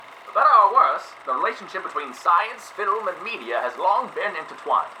better or worse, the relationship between science, film, and media has long been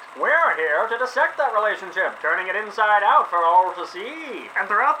intertwined. We're here to dissect that relationship, turning it inside out for all to see. And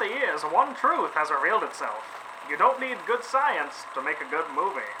throughout the years, one truth has revealed itself. You don't need good science to make a good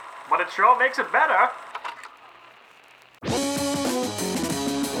movie, but it sure makes it better.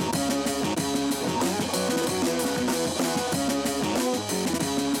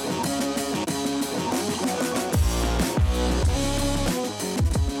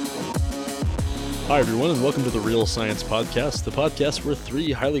 Hi, everyone, and welcome to the Real Science Podcast, the podcast where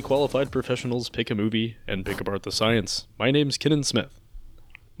three highly qualified professionals pick a movie and pick apart the science. My name's Kennan Smith.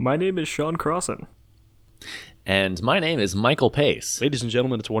 My name is Sean Crossan. And my name is Michael Pace. Ladies and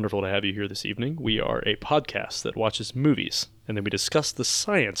gentlemen, it's wonderful to have you here this evening. We are a podcast that watches movies, and then we discuss the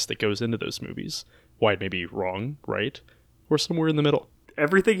science that goes into those movies, why it may be wrong, right, or somewhere in the middle.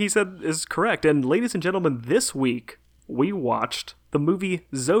 Everything he said is correct. And ladies and gentlemen, this week we watched the movie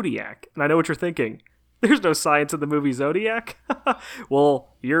Zodiac. And I know what you're thinking. There's no science in the movie Zodiac.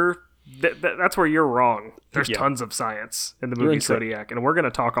 Well, that's where you're wrong. There's tons of science in the movie Zodiac, and we're going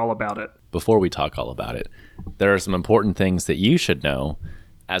to talk all about it. Before we talk all about it, there are some important things that you should know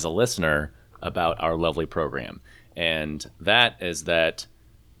as a listener about our lovely program. And that is that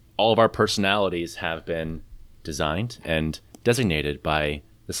all of our personalities have been designed and designated by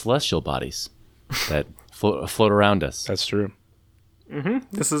the celestial bodies that float around us. That's true. Mm-hmm.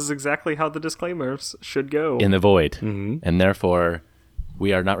 This is exactly how the disclaimers should go. In the void. Mm-hmm. And therefore,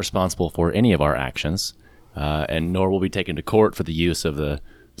 we are not responsible for any of our actions, and nor will be taken to court for the use of the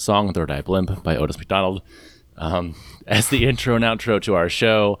song Third Eye Blimp by Otis McDonald as the intro and outro to our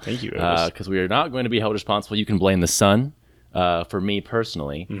show. Thank you, Otis. Because we are not going to be held responsible. You can blame the sun. For me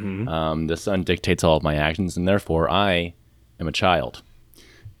personally, the sun dictates all of my actions, and therefore I am a child.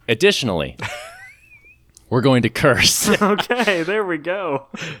 Additionally, we're going to curse. Okay, there we go.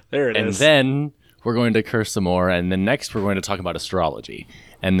 There it and is. then we're going to curse some more, and then next we're going to talk about astrology.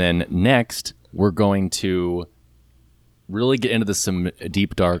 And then next we're going to really get into some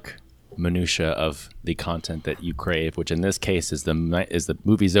deep, dark minutia of the content that you crave, which in this case is the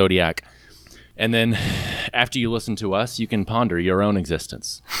movie Zodiac. And then after you listen to us, you can ponder your own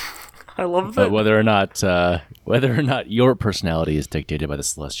existence. I love that. But whether or not your personality is dictated by the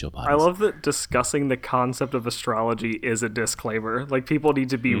celestial bodies. I love that discussing the concept of astrology is a disclaimer. Like, people need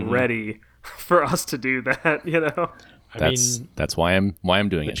to be ready for us to do that, you know? That's why I'm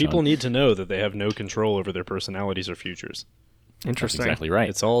doing it. People Sean. need to know that they have no control over their personalities or futures. Interesting. That's exactly right.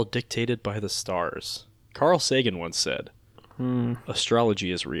 It's all dictated by the stars. Carl Sagan once said, astrology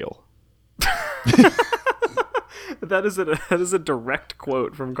is real. That is a direct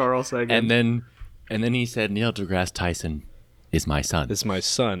quote from Carl Sagan. And then he said, Neil deGrasse Tyson is my son. This is my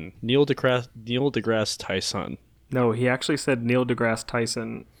son, Neil deGrasse Tyson. No, he actually said Neil deGrasse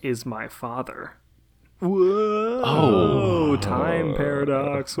Tyson is my father. Whoa! Oh. Time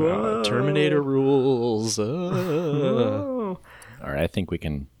paradox. Whoa! Terminator rules. Whoa. All right, I think we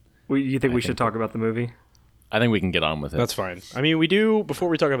can. You think we should talk about the movie? I think we can get on with it. That's fine. I mean, we do, before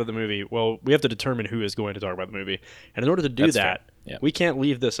we talk about the movie, well, we have to determine who is going to talk about the movie. And in order to do That's that, fair. Yeah. we can't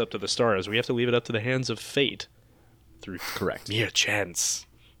leave this up to the stars. We have to leave it up to the hands of fate. Through Correct. mere chance.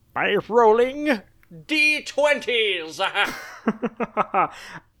 By rolling D20s.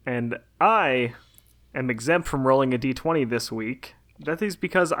 And I am exempt from rolling a d20 this week. That is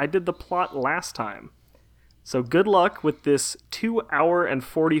because I did the plot last time. So good luck with this 2 hour and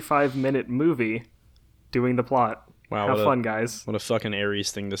 45 minute movie doing the plot. Wow, Have fun, guys. What a fucking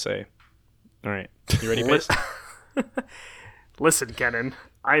Aries thing to say. All right. You ready, Pace? Listen, Kennan,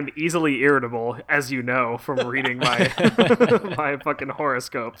 I'm easily irritable, as you know, from reading my my fucking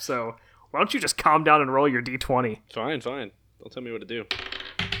horoscope. So why don't you just calm down and roll your d20? Fine. Don't tell me what to do.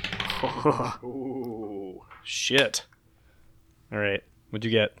 Ooh, shit. All right. What'd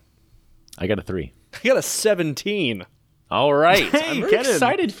you get? I got a 3. I got a 17. All right. Hey, I'm very Kennan.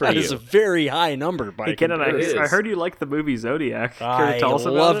 excited for That you. is a very high number by Hey, Kennan, comparison. I heard you liked the movie Zodiac. Care I to tell us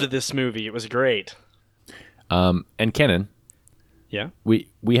about loved it? this movie. It was great. And Kennan, Yeah? we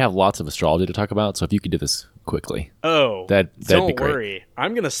have lots of astrology to talk about, so if you could do this quickly. Oh, That'd be don't great. worry.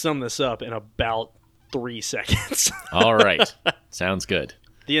 I'm going to sum this up in about 3 seconds. All right. Sounds good.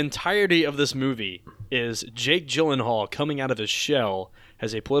 The entirety of this movie is Jake Gyllenhaal coming out of his shell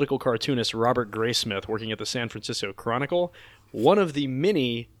as a political cartoonist, Robert Graysmith, working at the San Francisco Chronicle, one of the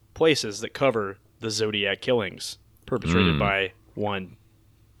many places that cover the Zodiac killings perpetrated by one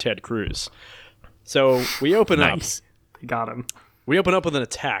Ted Cruz. So we open up. Nice. Got him. We open up with an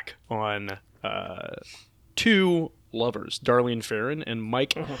attack on two lovers, Darlene Ferrin and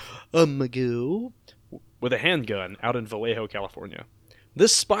Mike Magoo, with a handgun out in Vallejo, California.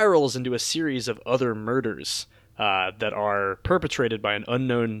 This spirals into a series of other murders that are perpetrated by an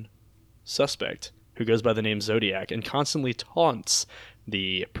unknown suspect who goes by the name Zodiac and constantly taunts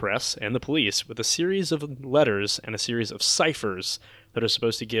the press and the police with a series of letters and a series of ciphers that are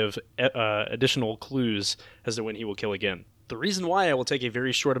supposed to give additional clues as to when he will kill again. The reason why I will take a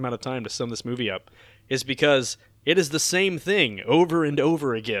very short amount of time to sum this movie up is because it is the same thing over and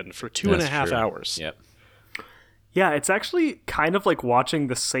over again for 2.5 hours. Yep. Yeah, it's actually kind of like watching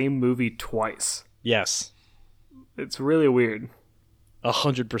the same movie twice. Yes. It's really weird.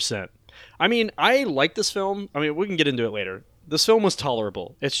 100%. I mean, I like this film. I mean, we can get into it later. This film was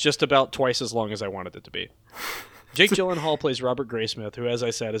tolerable. It's just about twice as long as I wanted it to be. Jake Gyllenhaal plays Robert Graysmith, who, as I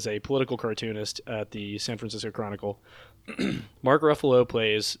said, is a political cartoonist at the San Francisco Chronicle. Mark Ruffalo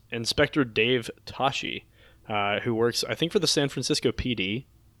plays Inspector Dave Toschi, who works, I think, for the San Francisco PD.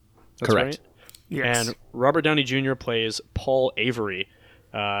 That's Correct. Right? Yes. And Robert Downey Jr. plays Paul Avery,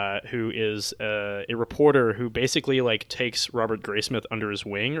 who is a reporter who basically like takes Robert Graysmith under his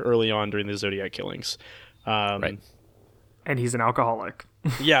wing early on during the Zodiac killings. Right. And he's an alcoholic.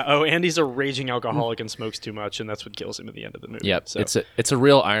 Yeah. Oh, and he's a raging alcoholic and smokes too much, and that's what kills him at the end of the movie. Yep. So It's a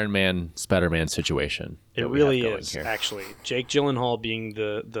real Iron Man, Spider-Man situation. it that we really have going is here. actually Jake Gyllenhaal being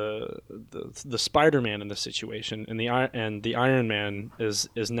the Spider-Man in this situation, and the Iron Man is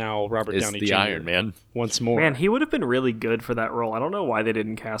now Robert Is Downey the Jr. Iron Man once more. Man, he would have been really good for that role. I don't know why they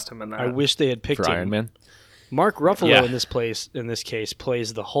didn't cast him in that. I wish they had picked for him. Iron Man? Mark Ruffalo Yeah. in this case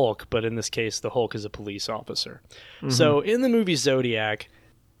plays the Hulk, but in this case the Hulk is a police officer. So in the movie Zodiac,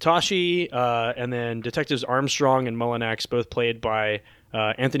 Toschi and then Detectives Armstrong and Mullinax, both played by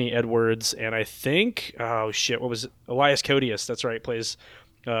Anthony Edwards, and I think Elias Codius, that's right, plays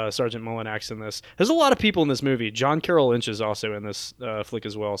Sergeant Mullinax in this. There's a lot of people in this movie. John Carroll Lynch is also in this flick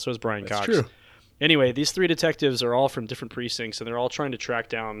as well, so is Brian Cox. true. Anyway, these three detectives are all from different precincts, and they're all trying to track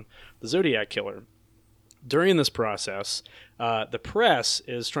down the Zodiac killer. During this process, the press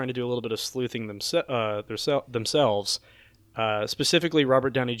is trying to do a little bit of sleuthing themselves. Specifically, Robert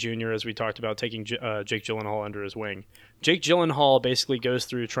Downey Jr., as we talked about, taking Jake Gyllenhaal under his wing. Jake Gyllenhaal basically goes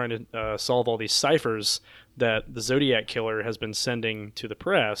through trying to solve all these ciphers that the Zodiac killer has been sending to the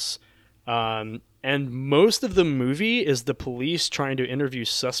press. And most of the movie is the police trying to interview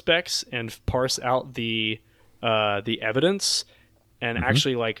suspects and parse out the evidence and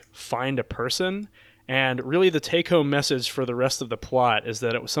actually like find a person. And really, the take-home message for the rest of the plot is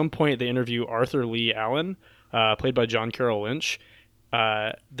that at some point they interview Arthur Lee Allen, played by John Carroll Lynch.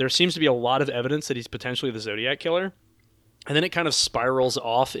 There seems to be a lot of evidence that he's potentially the Zodiac killer. And then it kind of spirals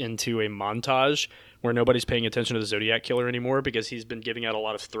off into a montage where nobody's paying attention to the Zodiac killer anymore because he's been giving out a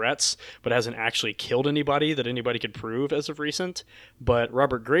lot of threats, but hasn't actually killed anybody that anybody could prove as of recent. But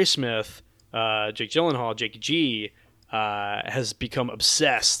Robert Graysmith, Jake Gyllenhaal, Jake G, has become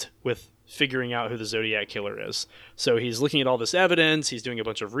obsessed with figuring out who the Zodiac killer is. So he's looking at all this evidence, he's doing a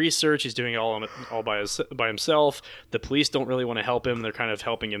bunch of research, he's doing it all by himself. The police don't really want to help him. They're kind of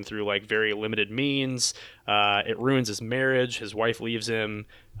helping him through like very limited means. It ruins his marriage. His wife leaves him.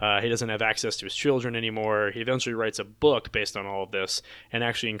 He doesn't have access to his children anymore. He eventually writes a book based on all of this and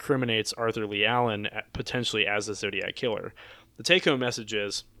actually incriminates Arthur Lee Allen potentially as the Zodiac killer. The take-home message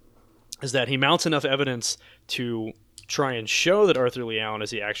is that he mounts enough evidence to try and show that Arthur Lee Allen is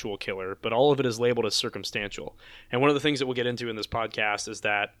the actual killer, but all of it is labeled as circumstantial. And one of the things that we'll get into in this podcast is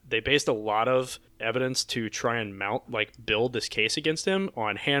that they based a lot of evidence to try and build this case against him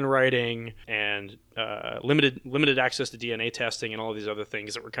on handwriting and limited access to DNA testing and all of these other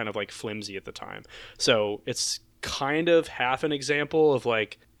things that were kind of like flimsy at the time. So it's kind of half an example of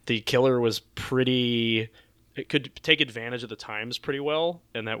like the killer was it could take advantage of the times pretty well,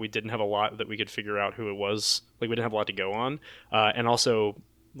 and that we didn't have a lot that we could figure out who it was. Like, we didn't have a lot to go on. And also,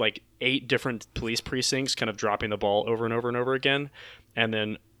 like, 8 different police precincts kind of dropping the ball over and over and over again. And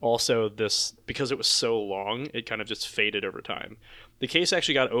then also this, because it was so long, it kind of just faded over time. The case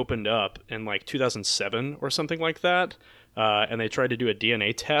actually got opened up in, like, 2007 or something like that. And they tried to do a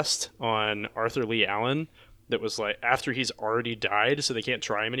DNA test on Arthur Lee Allen that was like after he's already died, so they can't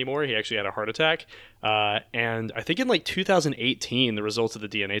try him anymore. He actually had a heart attack. And I think in like 2018, the results of the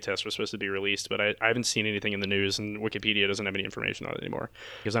DNA test were supposed to be released, but I haven't seen anything in the news, and Wikipedia doesn't have any information on it anymore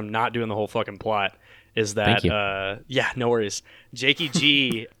because I'm not doing the whole fucking plot. Is that, Thank you. Yeah, no worries. Jakey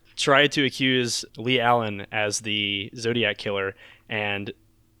G tried to accuse Lee Allen as the Zodiac killer, and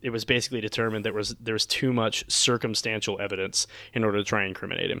it was basically determined there was too much circumstantial evidence in order to try and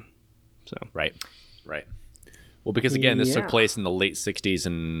incriminate him. So Right. Well, because again, this took Yeah. place in the late 60s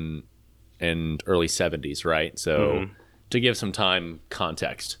and early 70s, right? So to give some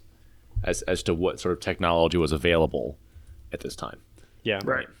context as to what sort of technology was available at this time. Yeah.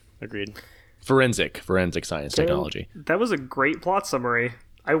 Right. Agreed. Forensic science technology. That was a great plot summary.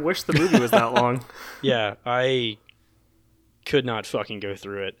 I wish the movie was that long. Yeah, I could not fucking go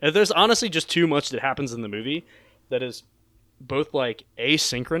through it. There's honestly just too much that happens in the movie that is both like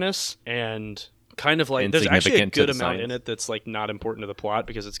asynchronous and kind of like there's actually a Insignificant to good the amount science. in it that's like not important to the plot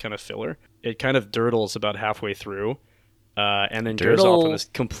because it's kind of filler. It kind of durdles about halfway through. And then goes off on this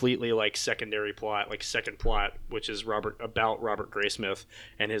completely like secondary plot, like second plot, which is Robert Graysmith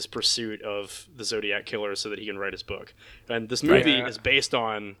and his pursuit of the Zodiac killer so that he can write his book. And this movie is based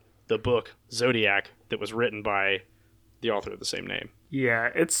on the book Zodiac that was written by the author of the same name. Yeah,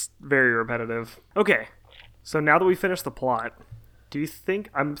 it's very repetitive. Okay, so now that we finished the plot, do you think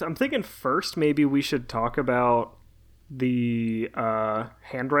I'm thinking first maybe we should talk about the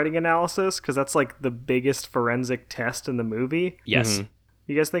handwriting analysis because that's like the biggest forensic test in the movie. Yes.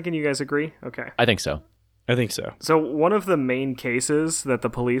 You guys thinking? You guys agree? Okay. I think so. I think so. So one of the main cases that the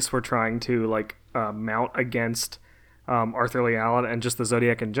police were trying to like mount against Arthur Lee Allen and just the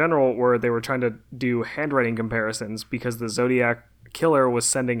Zodiac in general, where they were trying to do handwriting comparisons because the Zodiac killer was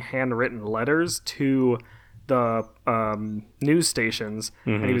sending handwritten letters to the news stations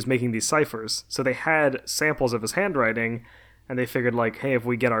and he was making these ciphers. So they had samples of his handwriting and they figured like, hey, if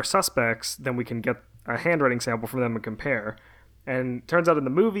we get our suspects, then we can get a handwriting sample from them and compare. And turns out in the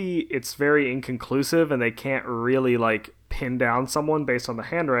movie, it's very inconclusive and they can't really like pin down someone based on the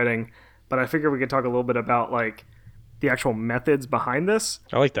handwriting. But I figure we could talk a little bit about like the actual methods behind this.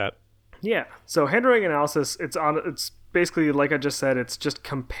 I like that. Yeah. So handwriting analysis, it's basically, like I just said, it's just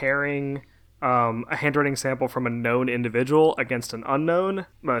comparing a handwriting sample from a known individual against an unknown,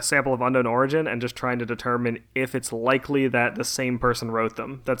 a sample of unknown origin, and just trying to determine if it's likely that the same person wrote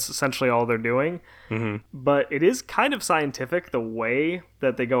them. That's essentially all they're doing. But it is kind of scientific the way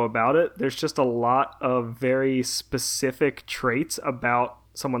that they go about it. There's just a lot of very specific traits about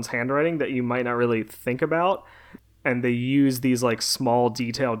someone's handwriting that you might not really think about. And they use these like small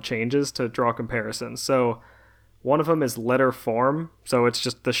detailed changes to draw comparisons. So one of them is letter form. So it's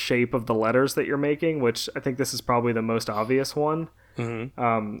just the shape of the letters that you're making, which I think this is probably the most obvious one.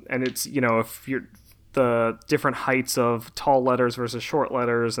 And it's, you know, if you're the different heights of tall letters versus short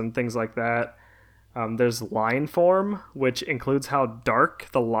letters and things like that. There's line form, which includes how dark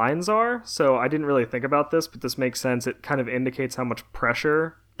the lines are. So I didn't really think about this, but this makes sense. It kind of indicates how much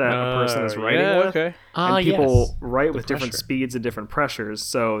pressure that a person is writing with. Okay. And people write with different speeds and different pressures,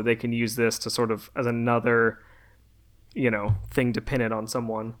 so they can use this to sort of as another, you know, thing to pin it on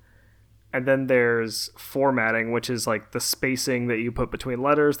someone. And then there's formatting, which is like the spacing that you put between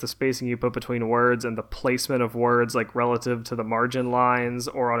letters, the spacing you put between words, and the placement of words like relative to the margin lines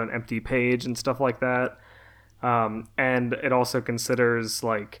or on an empty page and stuff like that. And it also considers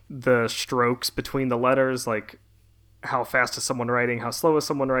like the strokes between the letters, like how fast is someone writing, how slow is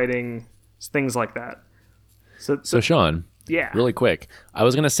someone writing, things like that. So Sean, yeah, really quick, I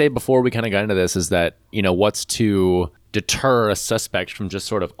was going to say before we kind of got into this is that, you know, what's to deter a suspect from just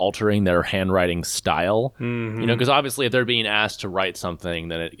sort of altering their handwriting style? You know, because obviously if they're being asked to write something,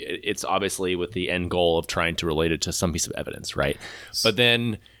 then it's obviously with the end goal of trying to relate it to some piece of evidence, right? But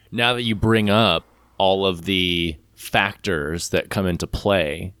then now that you bring up all of the factors that come into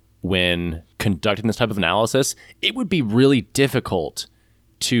play when conducting this type of analysis, it would be really difficult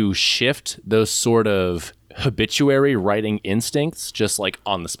to shift those sort of habituary writing instincts just like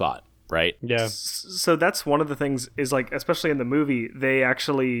on the spot, right? Yeah. So that's one of the things is like, especially in the movie, they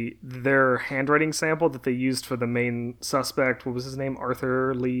actually, their handwriting sample that they used for the main suspect, what was his name?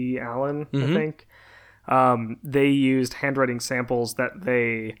 Arthur Lee Allen, I think. They used handwriting samples that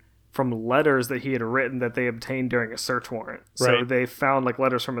they, from letters that he had written that they obtained during a search warrant. So Right. they found like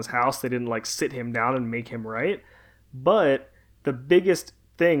letters from his house. They didn't like sit him down and make him write. But the biggest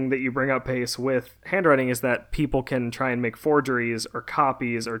thing that you bring up, Pace, with handwriting is that people can try and make forgeries or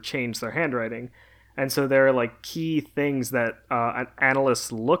copies or change their handwriting. And so there are like key things that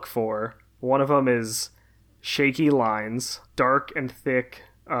analysts look for. One of them is shaky lines, dark and thick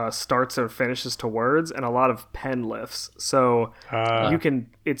starts or finishes to words, and a lot of pen lifts. So you can,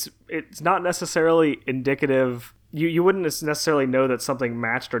 it's not necessarily indicative. You wouldn't necessarily know that something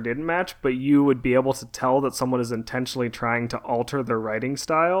matched or didn't match, but you would be able to tell that someone is intentionally trying to alter their writing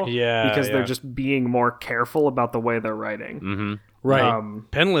style. Yeah, because yeah. they're just being more careful about the way they're writing. Right.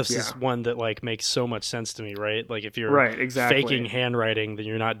 Pen lifts is yeah. one that like makes so much sense to me, right? Like if you're Right, exactly. faking handwriting, then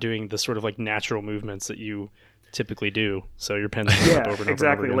you're not doing the sort of like natural movements that you typically do. So your pen's going up over and over and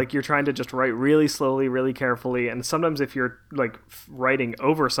exactly. over again. Like you're trying to just write really slowly, really carefully, and sometimes if you're like writing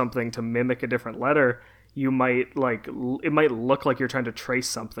over something to mimic a different letter, you might like it might look like you're trying to trace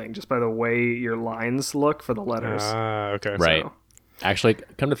something just by the way your lines look for the letters. Okay. Right. So, Actually,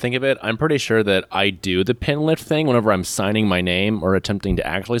 come to think of it, I'm pretty sure that I do the pen lift thing whenever I'm signing my name or attempting to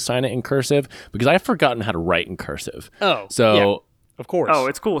actually sign it in cursive because I've forgotten how to write in cursive. Oh, So, yeah, of course. Oh,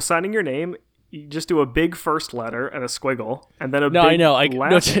 it's cool. Signing your name, you just do a big first letter and a squiggle, and then a No, big I know.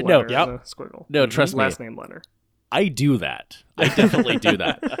 last No, letter yep. and a squiggle. No, trust me. Last name letter. I do that. I definitely do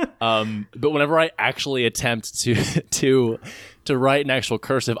that. But whenever I actually attempt to write an actual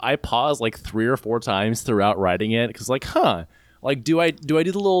cursive, I pause like 3 or 4 times throughout writing it because, like, like do I do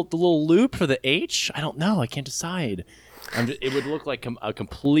the little loop for the H? I don't know. I can't decide. It would look like a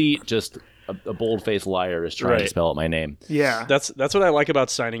complete just a bold-faced liar is trying to Right. spell out my name. Yeah. That's what I like about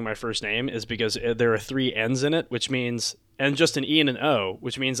signing my first name is because there are 3 N's in it, which means and just an E and an O,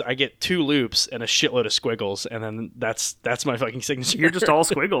 which means I get 2 loops and a shitload of squiggles, and then that's my fucking signature. You're just all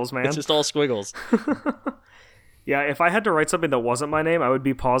squiggles, man. It's just all squiggles. Yeah, if I had to write something that wasn't my name, I would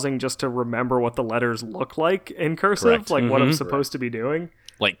be pausing just to remember what the letters look like in cursive, Correct. like what I'm supposed to be doing.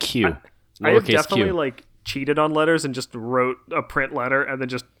 Like Q. I have Lowercase definitely Q. like cheated on letters and just wrote a print letter and then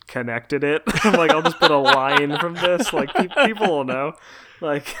just connected it. I'm like, I'll just put a line from this. Like people will know.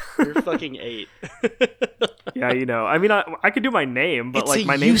 Like, You're fucking 8. yeah, you know. I mean, I could do my name, but It's like a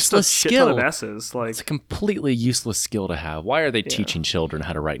my name's just a useless shit ton of skill. S's. Like, It's a completely useless skill to have. Why are they teaching children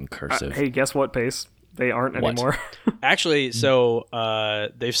how to write in cursive? hey, guess what, Pace? They aren't What? anymore. Actually, so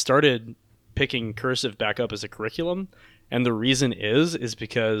they've started picking cursive back up as a curriculum, and the reason is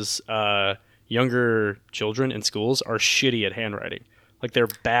because younger children in schools are shitty at handwriting. Like they're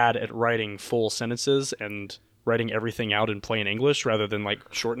bad at writing full sentences and writing everything out in plain English rather than like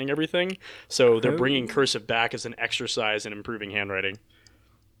shortening everything. So they're bringing cursive back as an exercise in improving handwriting.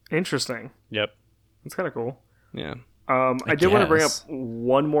 Interesting. Yep. That's kind of cool. Yeah. I did want to bring up guess.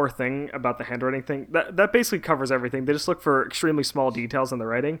 one more thing about the handwriting thing. That basically covers everything. They just look for extremely small details in the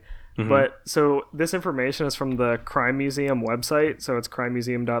writing. But so this information is from the Crime Museum website, so it's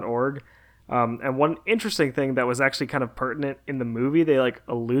crimemuseum.org. And one interesting thing that was actually kind of pertinent in the movie, they like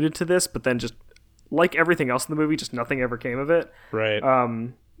alluded to this, but then just like everything else in the movie, just nothing ever came of it. Right.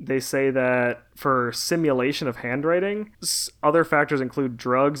 They say that for simulation of handwriting, other factors include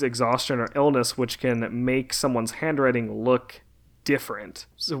drugs, exhaustion, or illness, which can make someone's handwriting look different.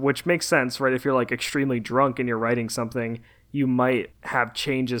 So, which makes sense, right? If you're like extremely drunk and you're writing something, you might have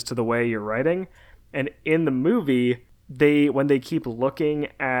changes to the way you're writing. And in the movie, when they keep looking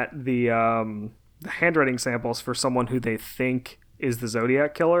at the handwriting samples for someone who they think is the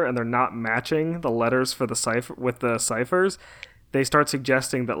Zodiac killer, and they're not matching the letters for the cipher with the ciphers, they start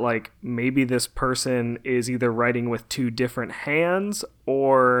suggesting that like maybe this person is either writing with 2 different hands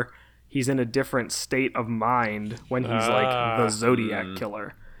or he's in a different state of mind when he's like the Zodiac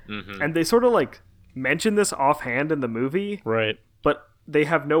killer. And they sort of like mention this offhand in the movie, right. but they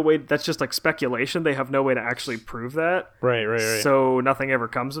have no way. That's just like speculation. They have no way to actually prove that. Right. So nothing ever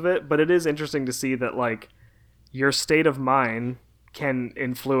comes of it. But it is interesting to see that like your state of mind can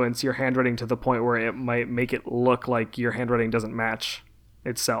influence your handwriting to the point where it might make it look like your handwriting doesn't match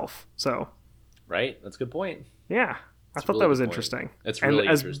itself. So, Right? That's a good point. yeah, I thought really that was good point. interesting. It's and really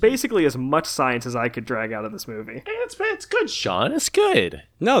as interesting. basically as much science as I could drag out of this movie. It's good, Sean. It's good.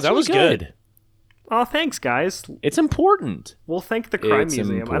 No, that It's was really good. Oh, thanks, guys. It's important. We'll thank the Crime It's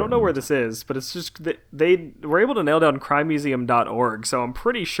Museum. I don't know where this is, but it's just that they were able to nail down crimemuseum.org, so I'm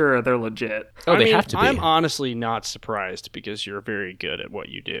pretty sure they're legit. Oh, they I mean, have to be. I'm honestly not surprised because you're very good at what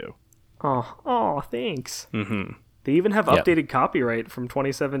you do. Oh, thanks. Mm-hmm. They even have updated copyright from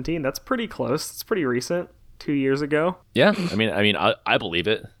 2017. That's pretty close. It's pretty recent. 2 years ago. Yeah. I believe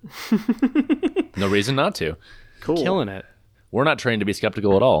it. No reason not to. Cool. Killing it. We're not trained to be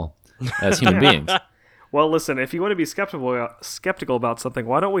skeptical at all as human beings. Well, listen, if you want to be skeptical about something,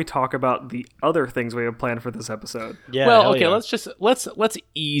 why don't we talk about the other things we have planned for this episode? Yeah. Well, hell okay, yeah. let's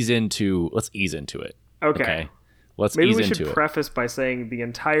ease into it. Okay. Let's Maybe ease we into should it. preface by saying the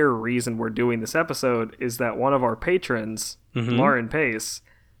entire reason we're doing this episode is that one of our patrons, Lauren Pace,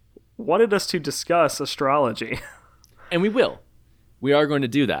 wanted us to discuss astrology. And we will. We are going to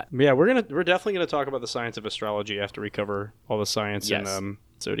do that. Yeah, we're definitely gonna talk about the science of astrology after we cover all the science Yes. in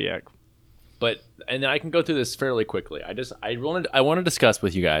Zodiac. And I can go through this fairly quickly. I want to discuss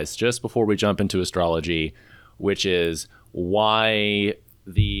with you guys just before we jump into astrology, which is why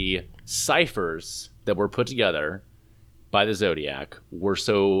the ciphers that were put together by the Zodiac were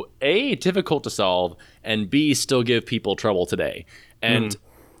so A, difficult to solve, and B, still give people trouble today. And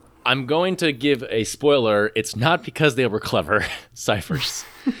I'm going to give a spoiler. It's not because they were clever ciphers.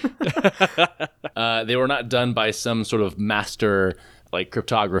 They were not done by some sort of master like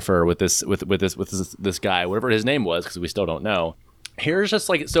cryptographer with this guy, whatever his name was, because we still don't know. Here's just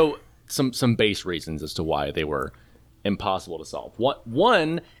like some base reasons as to why they were impossible to solve.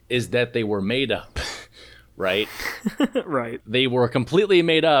 One is that they were made up, right? Right. They were completely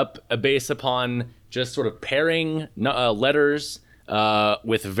made up based upon just sort of pairing letters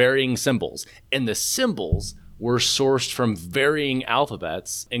with varying symbols. And the symbols were sourced from varying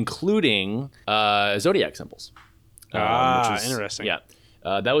alphabets, including zodiac symbols. Interesting. Yeah.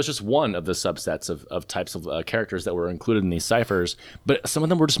 That was just one of the subsets of types of characters that were included in these ciphers. But some of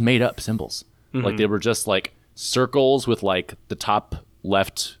them were just made up symbols. Like they were just like circles with like the top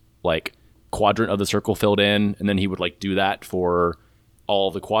left like quadrant of the circle filled in, and then he would like do that for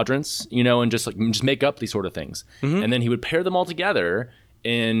all the quadrants, and just make up these sort of things. And then he would pair them all together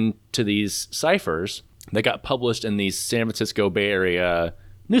into these ciphers that got published in these San Francisco Bay Area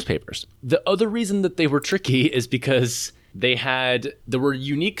newspapers. The other reason that they were tricky is because there were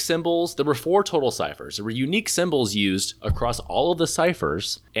unique symbols. There were 4 total ciphers. There were unique symbols used across all of the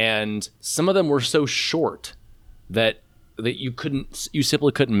ciphers, and some of them were so short that you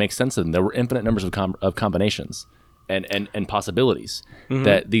simply couldn't make sense of them. There were infinite numbers of combinations and possibilities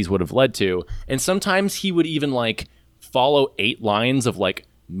that these would have led to. And sometimes he would even like follow 8 lines of like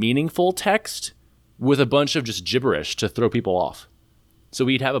meaningful text with a bunch of just gibberish to throw people off. So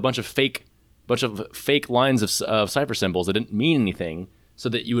we'd have a bunch of fake lines of cipher symbols that didn't mean anything, so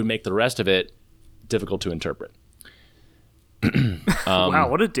that you would make the rest of it difficult to interpret. Wow,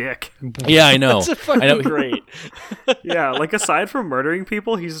 what a dick. Yeah, I know. I know. Great. Yeah, like aside from murdering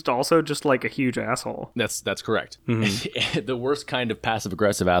people, he's also just like a huge asshole. That's correct. The worst kind of passive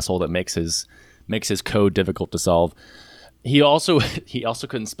aggressive asshole that makes his code difficult to solve. He also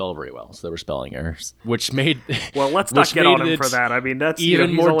couldn't spell very well, so there were spelling errors, which made Well, let's not get on him for that. I mean, that's even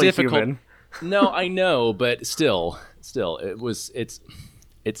he's more only difficult. human. No, I know, but still, it's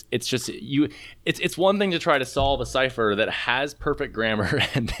one thing to try to solve a cipher that has perfect grammar,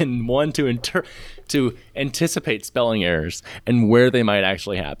 and then one to anticipate spelling errors and where they might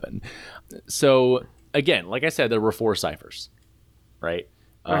actually happen. So again, like I said, there were 4 ciphers, right?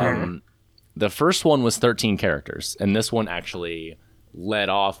 The first one was 13 characters, and this one actually led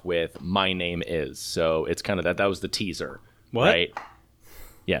off with "My name is." So it's kind of that was the teaser, What? right?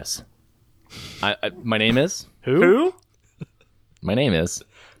 Yes. My name is. Who? My name is.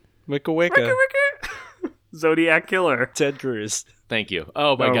 Wicca Wicca. Zodiac Killer. Ted Cruz. Thank you.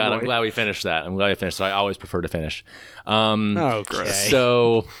 Oh my Oh, God, boy. I'm glad we finished that. I'm glad we finished. So I always prefer to finish. Okay.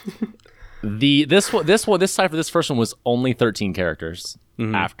 So this cipher, this first one was only 13 characters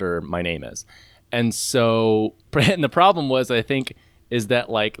after "My name is," and so and the problem was, I think, is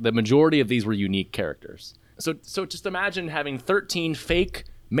that like the majority of these were unique characters. So just imagine having 13 fake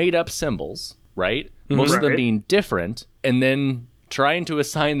made up symbols, right? Most of them Right. being different, and then trying to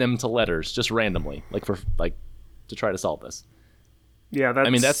assign them to letters just randomly, to try to solve this. Yeah,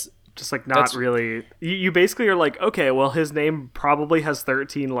 that's just like not that's- really. You basically are like, okay, well, his name probably has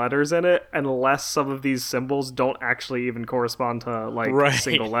 13 letters in it, unless some of these symbols don't actually even correspond to like Right.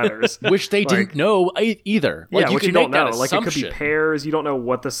 single letters. Which they didn't Like- know either. Like, Yeah, which can you don't make that know. Like it could be assumption. pairs. You don't know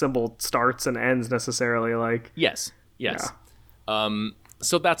what the symbol starts and ends necessarily. Like Yes.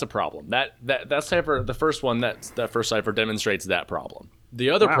 So that's a problem. That cipher, the first one, that first cipher demonstrates that problem. The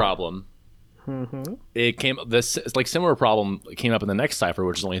other Wow. problem, similar problem came up in the next cipher,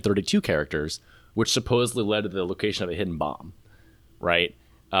 which is only 32 characters, which supposedly led to the location of a hidden bomb, right?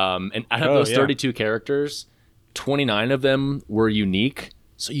 And out of those 32 characters, 29 of them were unique.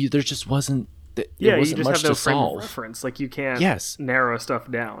 So there just wasn't. There you wasn't just much have no to frame of solve. reference. Like you can't Yes. narrow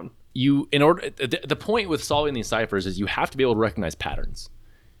stuff down. The point with solving these ciphers is you have to be able to recognize patterns.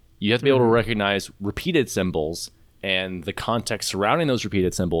 You have to be able to recognize repeated symbols and the context surrounding those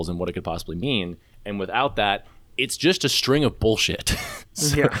repeated symbols and what it could possibly mean. And without that, it's just a string of bullshit.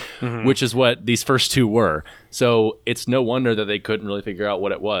 Which is what these first 2 were. So it's no wonder that they couldn't really figure out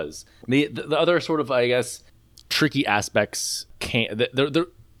what it was. The other sort of, I guess, tricky aspects let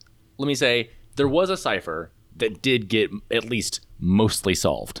me say, there was a cipher that did get at least mostly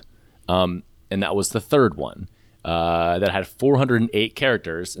solved. And that was the third one that had 408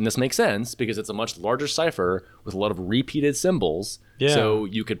 characters. And this makes sense because it's a much larger cipher with a lot of repeated symbols. Yeah. So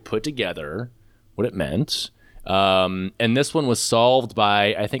you could put together what it meant. And this one was solved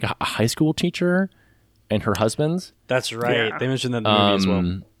by, I think, a high school teacher and her husband. That's right. Yeah. They mentioned that in the movie as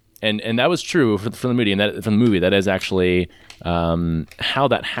well. And that was true from the movie. And from the movie, that is actually how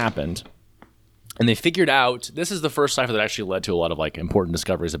that happened. And they figured out, this is the first cipher that actually led to a lot of like important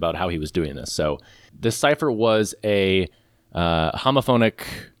discoveries about how he was doing this. So this cipher was a homophonic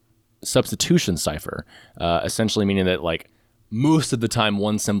substitution cipher, essentially meaning that like most of the time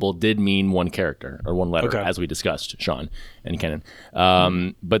one symbol did mean one character or one letter, Okay. as we discussed, Sean and Kenan.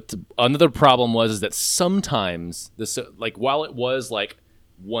 But another problem was is that sometimes this, like, while it was like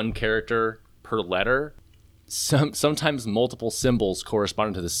one character per letter, sometimes multiple symbols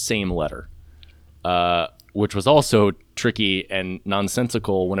corresponded to the same letter, which was also tricky and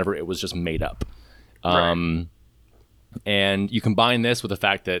nonsensical whenever it was just made up. And you combine this with the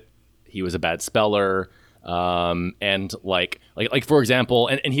fact that he was a bad speller, and like for example,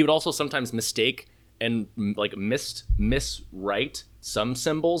 and he would also sometimes mistake and like miswrite some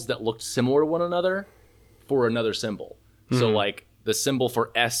symbols that looked similar to one another for another symbol. So like the symbol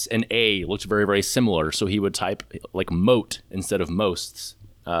for S and A looked very, very similar. So he would type like moat instead of most.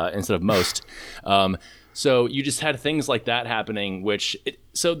 So you just had things like that happening,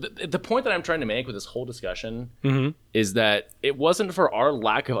 so the point that I'm trying to make with this whole discussion is that it wasn't for our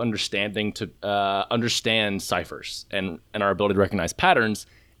lack of understanding to understand ciphers and our ability to recognize patterns.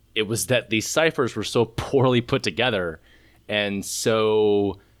 It was that these ciphers were so poorly put together and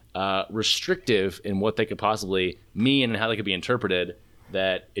so restrictive in what they could possibly mean and how they could be interpreted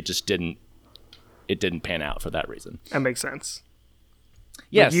that it just didn't pan out for that reason. That makes sense.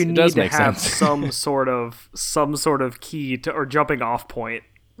 Yes, you it need does to make have sense. some sort of key to or jumping off point,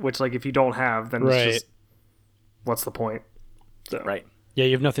 which like if you don't have, then Right. it's just what's the point? So. Right. Yeah,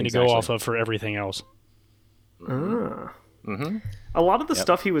 you have nothing to Exactly. go off of for everything else. A lot of the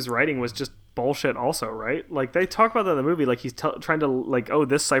stuff he was writing was just bullshit also, right? Like they talk about that in the movie, like he's trying to like, oh,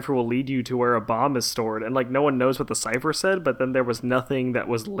 this cipher will lead you to where a bomb is stored, and like no one knows what the cipher said, but then there was nothing that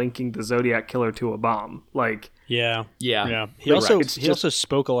was linking the Zodiac killer to a bomb. Like Yeah. Yeah. Yeah. He You're also right. he also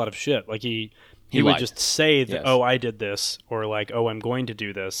spoke a lot of shit. Like he He would lied. just say that, Yes. oh, I did this, or like, oh, I'm going to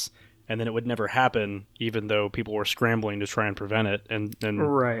do this, and then it would never happen, even though people were scrambling to try and prevent it and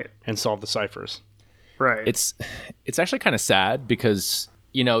right. solve the ciphers. Right. It's actually kind of sad because,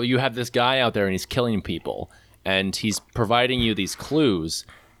 you know, you have this guy out there and he's killing people and he's providing you these clues,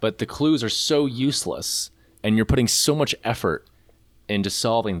 but the clues are so useless and you're putting so much effort into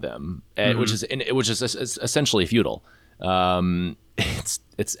solving them, which is essentially futile.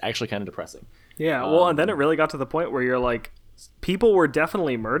 It's actually kind of depressing. Yeah, well, and then it really got to the point where you're like, people were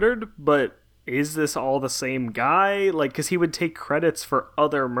definitely murdered, but is this all the same guy? Like, because he would take credits for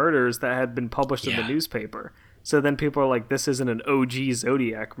other murders that had been published in the newspaper. So then people are like, this isn't an OG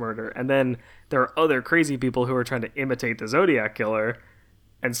Zodiac murder. And then there are other crazy people who are trying to imitate the Zodiac killer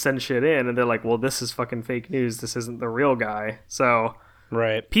and send shit in, and they're like, well, this is fucking fake news. This isn't the real guy. So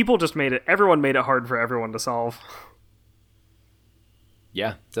Right. people just everyone made it hard for everyone to solve.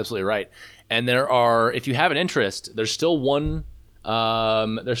 Yeah, that's absolutely right. And there are, if you have an interest, there's still one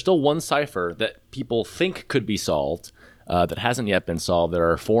cipher that people think could be solved that hasn't yet been solved. There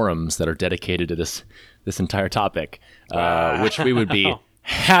are forums that are dedicated to this entire topic, which we would be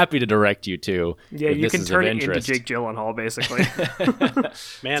happy to direct you to. Yeah, if you this can is turn of it into interest. Jake Gyllenhaal, basically.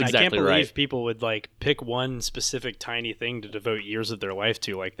 Man, I exactly can't believe right. people would like pick one specific tiny thing to devote years of their life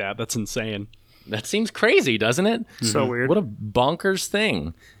to like that. That's insane. That seems crazy, doesn't it? So weird. What a bonkers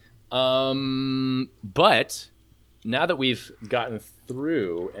thing. But now that we've gotten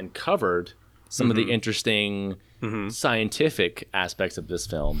through and covered some of the interesting scientific aspects of this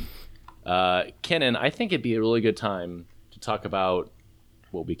film, Kenan, I think it'd be a really good time to talk about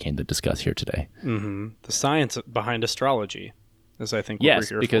what we came to discuss here today. The science behind astrology is, I think, what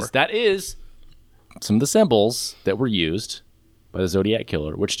Yes, we're here because for. that is some of the symbols that were used by the Zodiac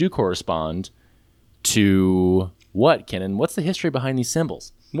Killer, which do correspond to what, Kenan? What's the history behind these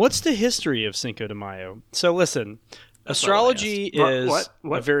symbols? What's the history of Cinco de Mayo? So listen, astrology is What?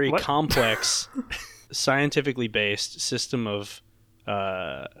 a very What? complex, scientifically based system of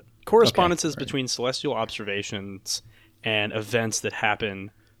correspondences between celestial observations and events that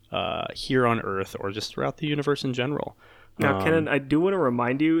happen here on Earth or just throughout the universe in general. Now, Kenan, I do want to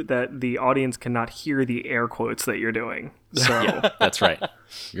remind you that the audience cannot hear the air quotes that you're doing. So That's right.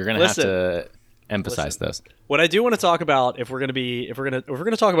 You're gonna have Listen. to emphasize those. What I do want to talk about, if we're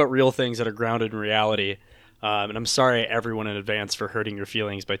gonna talk about real things that are grounded in reality, and I'm sorry everyone in advance for hurting your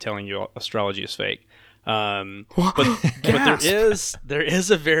feelings by telling you astrology is fake. But there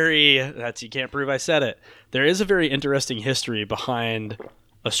is a very you can't prove I said it. There is a very interesting history behind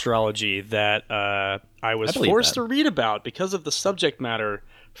astrology that I was believe forced that. to read about because of the subject matter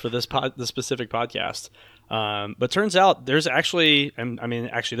for this the specific podcast. But turns out there's actually,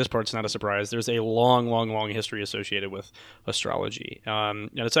 actually this part's not a surprise. There's a long history associated with astrology, and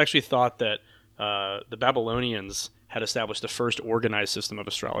it's actually thought that the Babylonians had established the first organized system of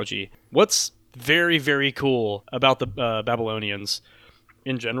astrology. What's very, very cool about the Babylonians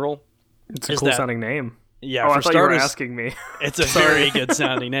in general it's a is cool that sounding name. Yeah, Oh, for I thought you were starters, asking me. it's a very good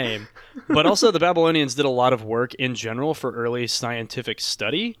sounding name. But also, the Babylonians did a lot of work in general for early scientific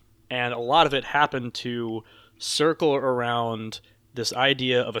study, and a lot of it happened to circle around this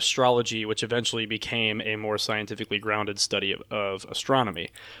idea of astrology, which eventually became a more scientifically grounded study of astronomy.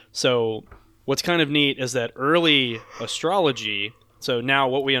 So, what's kind of neat is that early astrology. So now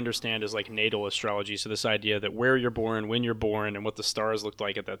what we understand is like natal astrology. So this idea that where you're born, when you're born, and what the stars looked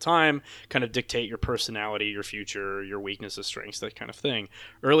like at that time kind of dictate your personality, your future, your weaknesses, strengths, that kind of thing.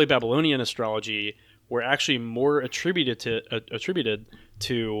 Early Babylonian astrology were actually more attributed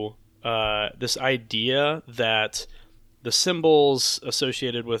to this idea that the symbols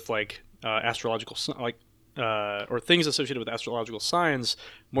associated with like astrological or things associated with astrological signs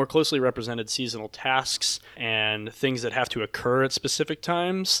more closely represented seasonal tasks and things that have to occur at specific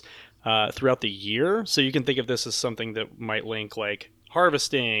times throughout the year. So you can think of this as something that might link like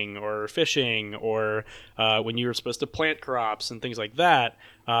harvesting or fishing or when you were supposed to plant crops and things like that,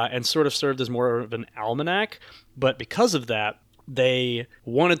 and sort of served as more of an almanac. But because of that, they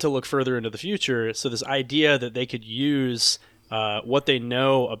wanted to look further into the future. So this idea that they could use what they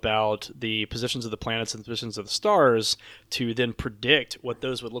know about the positions of the planets and the positions of the stars to then predict what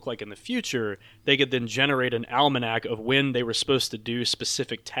those would look like in the future, they could then generate an almanac of when they were supposed to do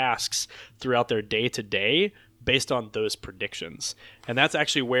specific tasks throughout their day-to-day based on those predictions. And that's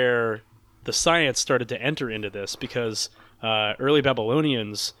actually where the science started to enter into this, because early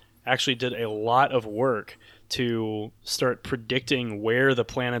Babylonians actually did a lot of work to start predicting where the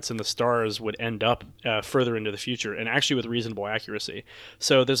planets and the stars would end up further into the future, and actually with reasonable accuracy.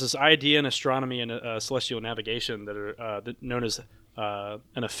 So there's this idea in astronomy and celestial navigation that are known as an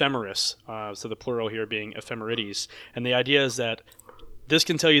ephemeris, so the plural here being ephemerides. And the idea is that this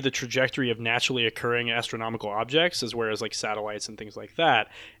can tell you the trajectory of naturally occurring astronomical objects, as well as like satellites and things like that.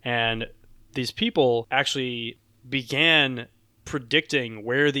 And these people actually began predicting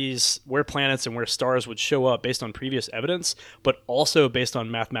where planets and where stars would show up based on previous evidence, but also based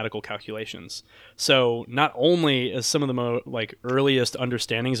on mathematical calculations. So not only is some of the earliest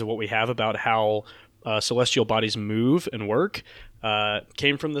understandings of what we have about how celestial bodies move and work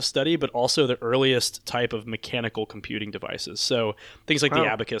came from this study, but also the earliest type of mechanical computing devices. So things like the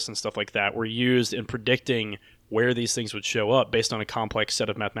abacus and stuff like that were used in predicting where these things would show up based on a complex set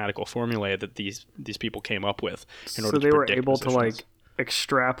of mathematical formulae that these people came up with in order to predict. So they were able to like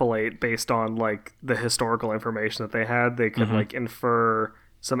extrapolate based on like the historical information that they had. They could like infer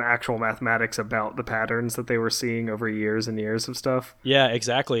some actual mathematics about the patterns that they were seeing over years and years of stuff. Yeah,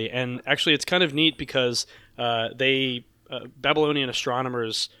 exactly. And actually it's kind of neat because Babylonian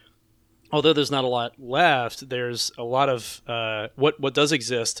astronomers, although there's not a lot left, there's a lot of what does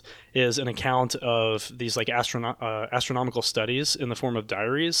exist is an account of these like astronomical studies in the form of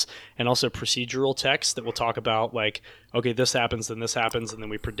diaries, and also procedural texts that will talk about like, okay, this happens, then this happens, and then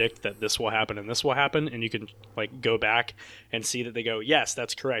we predict that this will happen and this will happen, and you can like go back and see that they go, yes,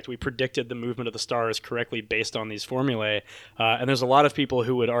 that's correct. We predicted the movement of the stars correctly based on these formulae. And there's a lot of people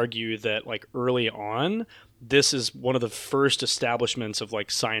who would argue that like early on, this is one of the first establishments of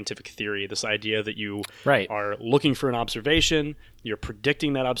like scientific theory, this idea that you are looking for an observation, you're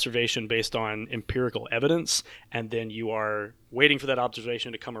predicting that observation based on empirical evidence, and then you are waiting for that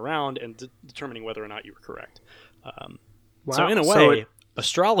observation to come around and determining whether or not you were correct. So in a way,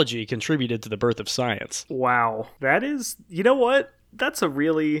 astrology contributed to the birth of science. Wow. That is, you know what? That's a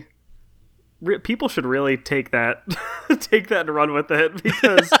really... people should really take that and run with it,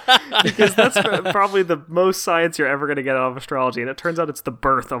 because that's probably the most science you're ever going to get out of astrology, and it turns out it's the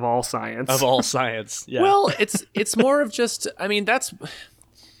birth of all science. Of all science, yeah. Well, it's more of just, I mean, that's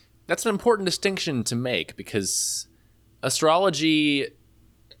an important distinction to make, because astrology,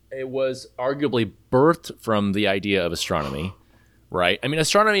 it was arguably birthed from the idea of astronomy, right? I mean,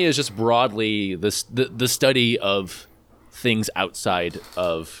 astronomy is just broadly the study of things outside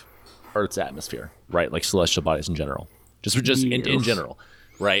of Earth's atmosphere, right? Like celestial bodies in general, just in general,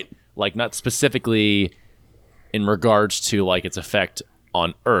 right? Like not specifically in regards to like its effect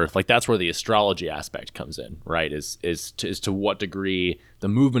on Earth. Like that's where the astrology aspect comes in, right? Is to what degree the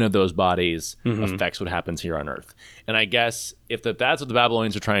movement of those bodies affects what happens here on Earth. And I guess if that's what the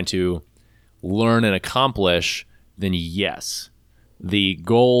Babylonians are trying to learn and accomplish, then yes, the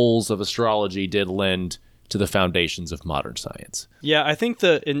goals of astrology did lend to the foundations of modern science. Yeah, I think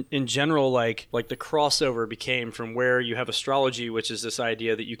that in general, like the crossover became from where you have astrology, which is this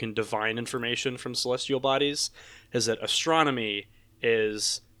idea that you can divine information from celestial bodies, is that astronomy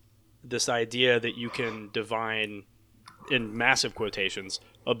is this idea that you can divine, in massive quotations,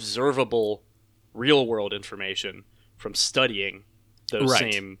 observable real world information from studying those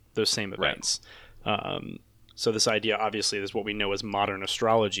same events. So this idea, obviously, is what we know as modern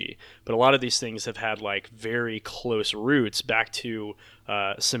astrology. But a lot of these things have had like very close roots back to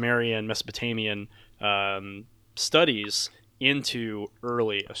Sumerian, Mesopotamian studies into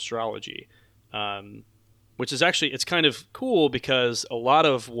early astrology, which is actually, it's kind of cool because a lot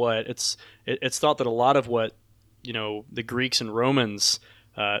of what it's thought that a lot of what, you know, the Greeks and Romans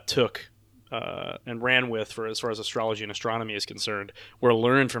took and ran with for as far as astrology and astronomy is concerned were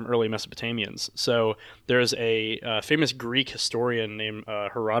learned from early Mesopotamians. So there's a famous Greek historian named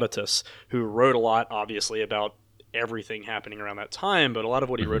Herodotus who wrote a lot, obviously, about everything happening around that time, but a lot of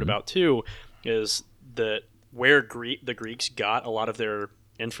what he wrote about too is that where the Greeks got a lot of their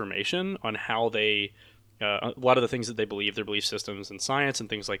information on how they a lot of the things that they believe, their belief systems and science and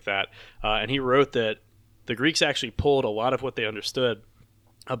things like that. And he wrote that the Greeks actually pulled a lot of what they understood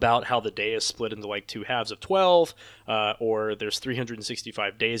about how the day is split into like two halves of 12, or there's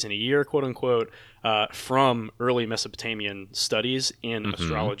 365 days in a year, quote unquote, from early Mesopotamian studies in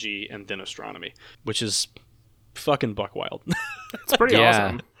astrology and then astronomy, which is fucking buck wild. It's pretty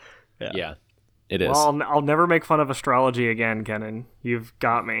awesome. Yeah, it is. Well, I'll never make fun of astrology again, Kenan. You've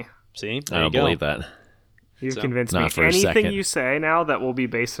got me. See, I don't believe that. You've convinced me. Not for a Anything second. you say now that will be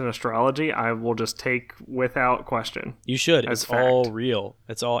based in astrology, I will just take without question. You should. As It's fact. all real.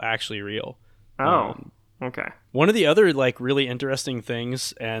 It's all actually real. Oh, okay. One of the other like really interesting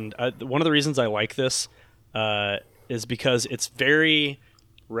things, and one of the reasons I like this, is because it's very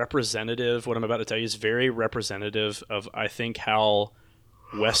representative. What I'm about to tell you is very representative of, I think, how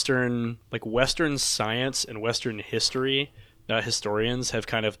Western science and Western history historians have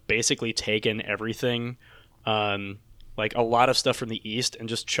kind of basically taken everything, like a lot of stuff from the East, and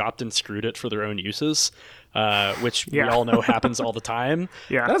just chopped and screwed it for their own uses, which we all know happens all the time.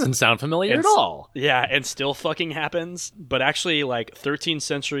 Yeah. That doesn't sound familiar at all. Yeah, and still fucking happens. But actually, like 13th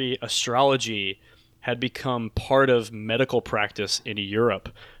century astrology had become part of medical practice in Europe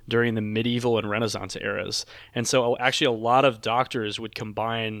during the medieval and Renaissance eras. And so actually a lot of doctors would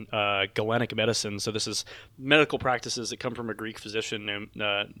combine Galenic medicine. So this is medical practices that come from a Greek physician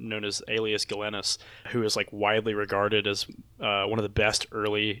known as Aelius Galenus, who is like widely regarded as one of the best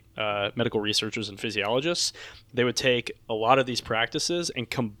early medical researchers and physiologists. They would take a lot of these practices and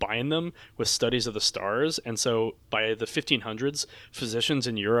combine them with studies of the stars. And so by the 1500s, physicians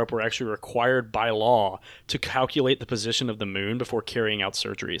in Europe were actually required by law to calculate the position of the moon before carrying out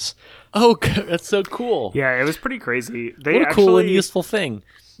surgeries. Oh, that's so cool. Yeah, it was pretty crazy. They What a actually, cool and useful thing.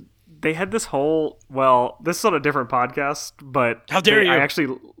 They had this whole, well, this is on a different podcast, but How dare you? I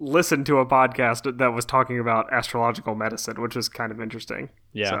actually listened to a podcast that was talking about astrological medicine, which was kind of interesting.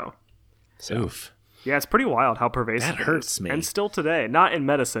 Yeah. So, Oof. yeah, it's pretty wild how pervasive That it hurts is. me. And still today, not in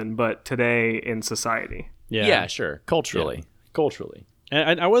medicine, but today in society. Yeah, sure. Culturally.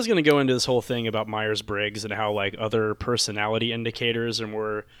 And I was going to go into this whole thing about Myers-Briggs and how like other personality indicators are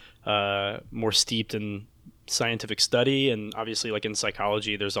more steeped in scientific study, and obviously like in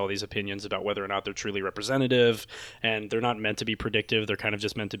psychology there's all these opinions about whether or not they're truly representative, and they're not meant to be predictive. They're kind of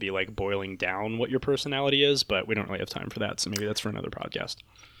just meant to be like boiling down what your personality is, but we don't really have time for that, so maybe that's for another podcast.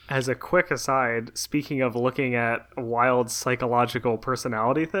 As a quick aside, speaking of looking at wild psychological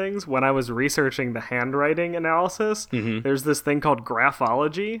personality things, when I was researching the handwriting analysis, there's this thing called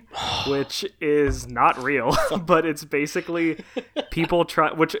graphology, which is not real, but it's basically people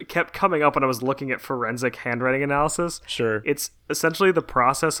which kept coming up when I was looking at forensic handwriting analysis. Sure. It's essentially the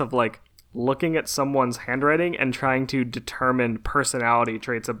process of like looking at someone's handwriting and trying to determine personality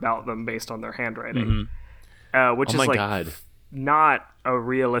traits about them based on their handwriting, which Oh is my like God. not a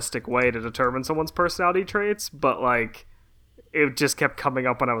realistic way to determine someone's personality traits, but like it just kept coming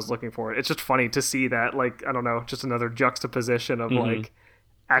up when I was looking for it. It's just funny to see that, like, I don't know, just another juxtaposition of like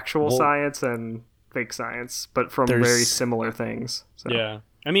actual science and fake science, but from There's- very similar things. So. Yeah.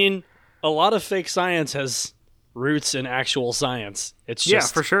 I mean, a lot of fake science has roots in actual science. It's Yeah,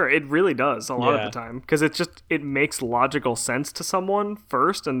 just for sure. It really does a lot Yeah. of the time, because it makes logical sense to someone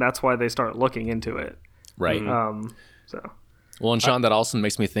first, and that's why they start looking into it. Right. So Well, and Sean, that also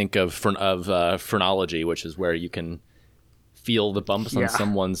makes me think of phrenology, which is where you can feel the bumps Yeah. on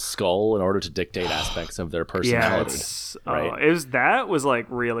someone's skull in order to dictate aspects of their yeah, personality. it was like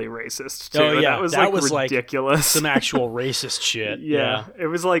really racist too. Oh, yeah, that was that like was, like, ridiculous. some actual racist shit. Yeah, it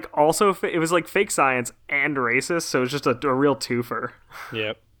was like also it was like fake science and racist, so it was just a real twofer.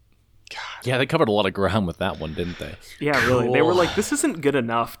 Yep. Yeah, they covered a lot of ground with that one, didn't they? Yeah, really. They were like, this isn't good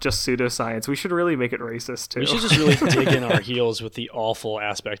enough, just pseudoscience. We should really make it racist too. We should just really dig in our heels with the awful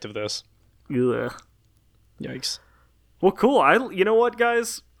aspect of this. Ugh. Yikes. Well, cool. You know what,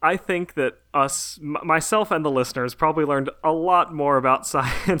 guys? I think that myself and the listeners, probably learned a lot more about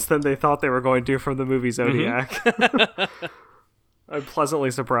science than they thought they were going to from the movie Zodiac. I'm pleasantly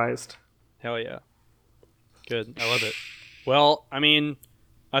surprised. Hell yeah. Good. I love it. Well, I mean,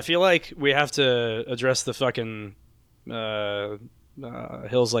 I feel like we have to address the fucking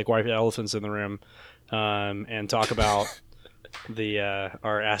hills like white elephants in the room, and talk about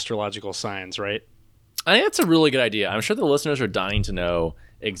our astrological signs, right? I think that's a really good idea. I'm sure the listeners are dying to know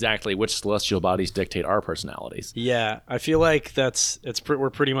exactly which celestial bodies dictate our personalities. Yeah, I feel like we're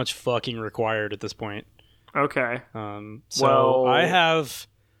pretty much fucking required at this point. Okay. So Well, I have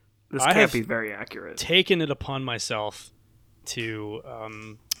This I can't have be very accurate. taken it upon myself to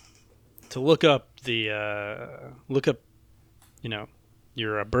look up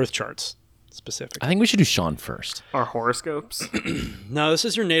your birth charts specifically. I think we should do Sean first. Our horoscopes? No, this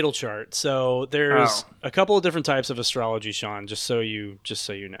is your natal chart. So there's Oh. a couple of different types of astrology, Sean. Just so you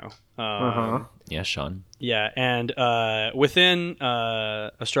know. Uh-huh. Yeah, Sean. Yeah, and within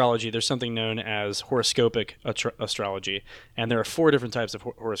astrology, there's something known as horoscopic astrology, and there are 4 different types of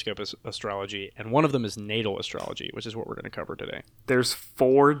horoscopic astrology, and one of them is natal astrology, which is what we're going to cover today. There's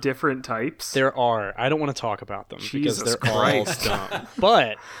 4 different types? There are. I don't want to talk about them because Jesus they're Christ. all dumb.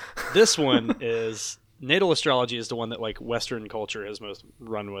 But this one is natal astrology is the one that like Western culture has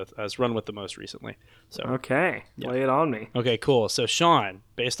run with the most recently. So Okay, lay it on me. okay, cool. So Sean,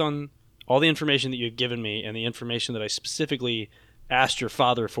 based on all the information that you've given me and the information that I specifically asked your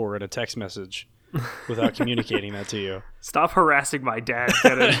father for in a text message without communicating that to you. Stop harassing my dad,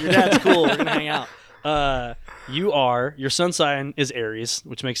 Kenneth. Your dad's cool. We're going to hang out. Your sun sign is Aries,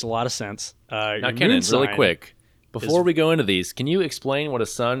 which makes a lot of sense. Now, Your Kenan, moon really sign quick, before we go into these, can you explain what a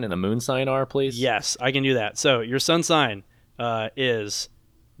sun and a moon sign are, please? Yes, I can do that. So your sun sign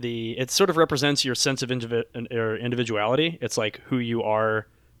it sort of represents your sense of individuality. It's like who you are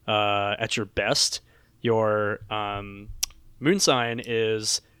at your best. Your moon sign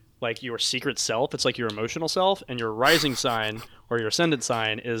is like your secret self. It's like your emotional self. And your rising sign or your ascendant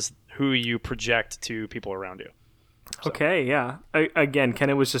sign is who you project to people around you. Okay, yeah. Again,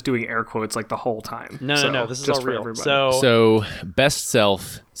 Kenneth was just doing air quotes like the whole time. No. This is just all for real. everybody. So, best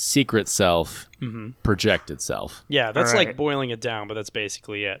self, secret self, projected self. Yeah, that's All right. like boiling it down, but that's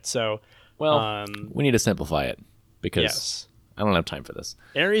basically it. So, Well, we need to simplify it because yes. I don't have time for this.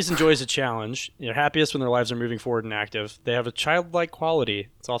 Aries enjoys a challenge. They're happiest when their lives are moving forward and active. They have a childlike quality.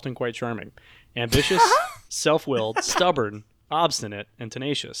 It's often quite charming. Ambitious, self-willed, stubborn, obstinate, and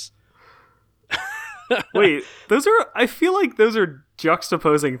tenacious. Wait, I feel like those are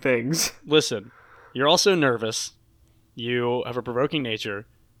juxtaposing things. Listen, you're also nervous. You have a provoking nature.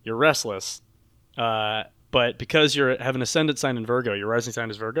 You're restless. But because you have an ascendant sign in Virgo, your rising sign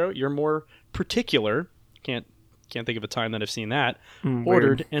is Virgo, you're more particular. Can't think of a time that I've seen that.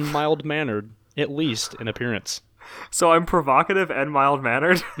 Ordered and mild-mannered, at least in appearance. So I'm provocative and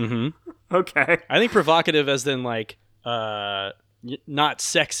mild-mannered? Mm-hmm. Okay. I think provocative as in like not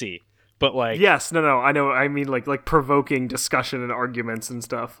sexy, but like Yes, no, I know. I mean like provoking discussion and arguments and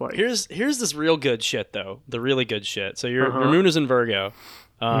stuff. Like here's this real good shit though. The really good shit. So your moon is in Virgo.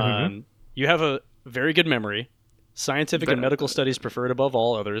 You have a very good memory. Scientific and medical studies preferred above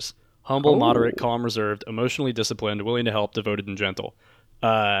all others. Humble, moderate, calm, reserved, emotionally disciplined, willing to help, devoted, and gentle.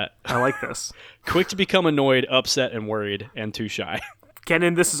 I like this. Quick to become annoyed, upset, and worried, and too shy.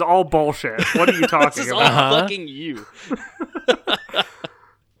 Kenan, this is all bullshit. What are you talking This is all about? fucking you.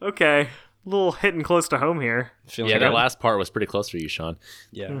 Okay. A little hitting close to home here. Feeling Yeah, good? that last part was pretty close for you, Sean.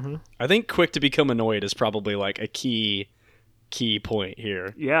 Yeah. I think quick to become annoyed is probably like a key point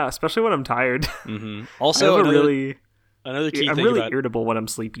here. Yeah, especially when I'm tired. Also, I have another key I'm thing really about irritable when I'm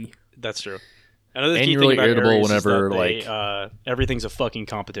sleepy. that's true. Another And key you're thing really about irritable Aries is whenever, that everything's a fucking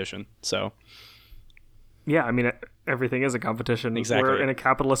competition. So Yeah, I mean, everything is a competition. Exactly. We're in a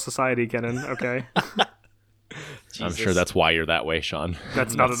capitalist society, Kenan, okay? I'm sure that's why you're that way, Sean.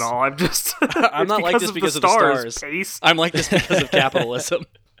 That's not at all. I'm just... I'm not like this because of the stars. Pace. I'm like this because of capitalism.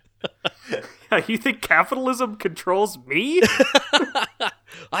 Yeah, you think capitalism controls me?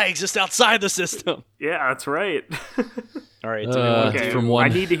 I exist outside the system. Yeah, that's right. All right. Do we want Okay, to From one-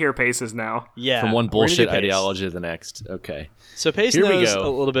 I need to hear paces now. yeah. From one we're gonna do bullshit Pace. ideology to the next. Okay. So Pace Here we knows go. a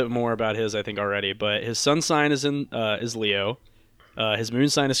little bit more about his, I think, already. But his sun sign is is Leo, his moon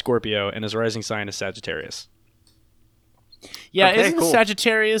sign is Scorpio, and his rising sign is Sagittarius. Yeah, Okay, isn't cool.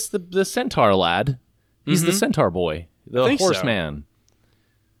 Sagittarius the centaur lad? He's the centaur boy, the think so. horseman,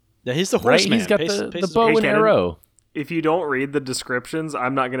 Yeah, he's the right? horseman. He's got Pace the is bow and Kenan. arrow. If you don't read the descriptions,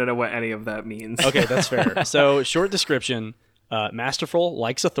 I'm not going to know what any of that means. Okay, that's fair. So, short description: masterful,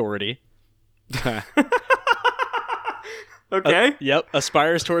 likes authority. Okay. Yep.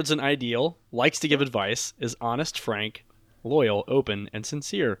 Aspires towards an ideal, likes to give advice, is honest, frank, loyal, open, and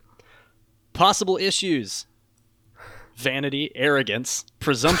sincere. Possible issues: vanity, arrogance,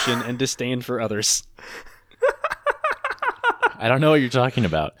 presumption, and disdain for others. I don't know what you're talking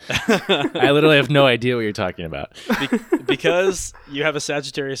about. I literally have no idea what you're talking about. Because you have a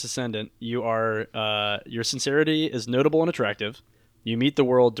Sagittarius ascendant, your sincerity is notable and attractive. You meet the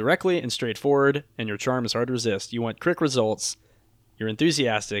world directly and straightforward, and your charm is hard to resist. You want quick results. You're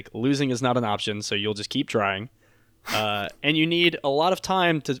enthusiastic. Losing is not an option, so you'll just keep trying. And you need a lot of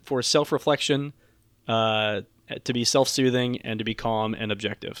time for self-reflection, to be self-soothing, and to be calm and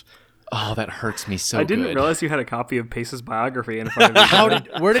objective. Oh, that hurts me so I didn't good. realize you had a copy of Pace's biography in front of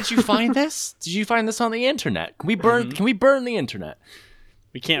you. Where did you find this? Did you find this on the internet? Can we burn the internet?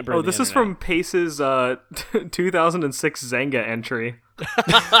 We can't burn Oh, the this is internet. from Pace's 2006 Zynga entry.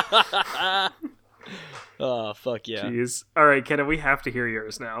 Oh, fuck yeah. Jeez. All right, Kenan, we have to hear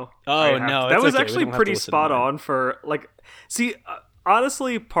yours now. Oh, I have no, to. That it's was okay. We actually don't have to pretty listen to spot mine. on for, like, see,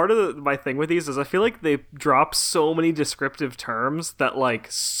 honestly, part of my thing with these is I feel like they drop so many descriptive terms that,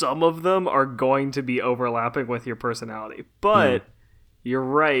 like, some of them are going to be overlapping with your personality. But you're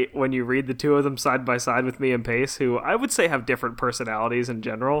right when you read the two of them side by side with me and Pace, who I would say have different personalities in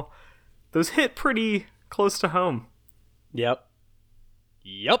general. Those hit pretty close to home. Yep.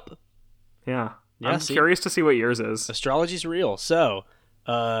 Yeah. Yeah, I'm see? curious to see what yours is. Astrology's real. So,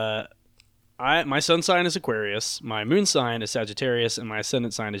 my sun sign is Aquarius, my moon sign is Sagittarius, and my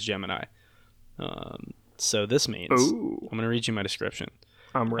ascendant sign is Gemini. So this means Ooh. I'm going to read you my description.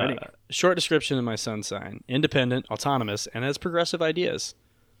 I'm ready. Short description of my sun sign: independent, autonomous, and has progressive ideas.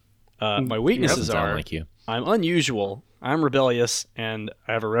 My weaknesses Sound are: like you. I'm unusual, I'm rebellious, and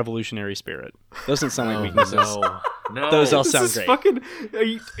I have a revolutionary spirit. Doesn't sound like weaknesses. No. Those all This sound is great. fucking.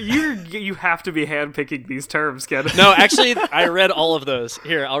 You have to be handpicking these terms, Ken. No, actually, I read all of those.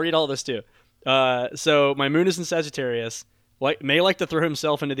 Here, I'll read all this too. So my moon is in Sagittarius. May like to throw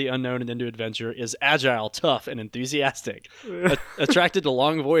himself into the unknown and into adventure. Is agile, tough, and enthusiastic. Attracted to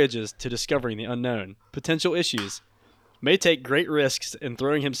long voyages to discovering the unknown. Potential issues: may take great risks in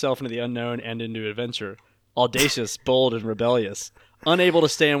throwing himself into the unknown and into adventure. Audacious, bold, and rebellious. Unable to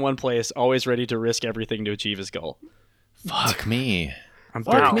stay in one place. Always ready to risk everything to achieve his goal. Fuck me. I'm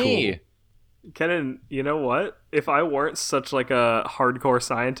Fuck very me. cool. Kenan, you know what? If I weren't such like a hardcore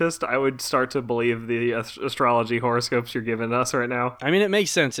scientist, I would start to believe the astrology horoscopes you're giving us right now. I mean, it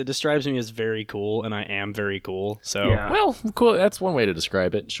makes sense. It describes me as very cool, and I am very cool. So Yeah. Well, cool. That's one way to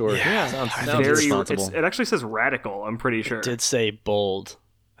describe it. Sure. Yeah, Sounds I Very. responsible. It actually says radical. I'm pretty sure. did say bold.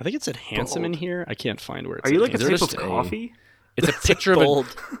 I think it said handsome in Bold. here. I can't find where it Are said you like a Is there type just of a- coffee? It's a picture of a.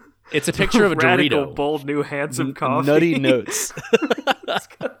 bold, It's a picture of a Radical, Dorito. bold, new, handsome coffee. nutty notes?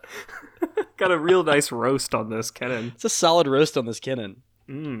 Got a real nice roast on this, Kenan. It's a solid roast on this Kenan.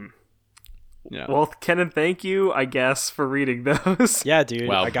 Yeah. Well, Kenan, thank you, I guess, for reading those. Yeah, dude.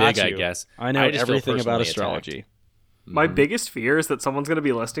 Wow, I got big, you. I guess. I know I just feel everything about personally astrology. My biggest fear is that someone's going to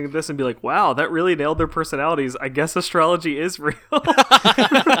be listening to this and be like, wow, that really nailed their personalities. I guess astrology is real.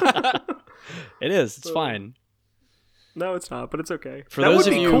 It is. It's fine. No, it's not, but it's okay. For that those would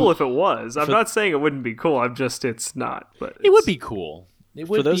of be you- cool if it was. I'm for- not saying it wouldn't be cool. It's not. But It would be cool. It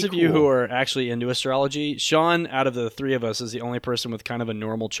would For those be of you cool. who are actually into astrology, Sean, out of the three of us, is the only person with kind of a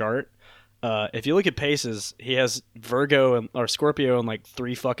normal chart. If you look at Pace's, he has Virgo or Scorpio in like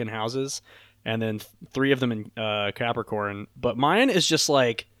 3 fucking houses, and then 3 of them in Capricorn. But mine is just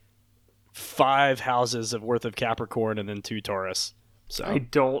like 5 houses of worth of Capricorn and then 2 Taurus. So I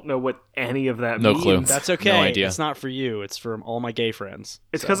don't know what any of that No means. clue. that's okay. No idea. It's not for you. It's for all my gay friends.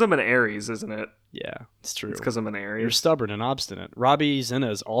 It's So, because I'm an Aries, isn't it? yeah, it's true. It's because I'm an You're Aries. stubborn and obstinate. Robbie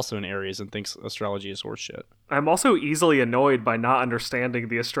Zena is also an Aries and thinks astrology is horseshit. I'm also easily annoyed by not understanding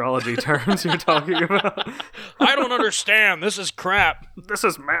the astrology terms you're talking about. I don't understand. This is crap. This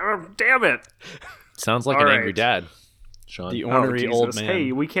is damn it. Sounds like All an right. angry dad, Sean. The Oh, ornery old Jesus. man.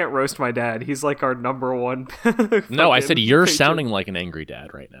 Hey, we can't roast my dad. He's like our number one. No, I said fucking you're patron. sounding like an angry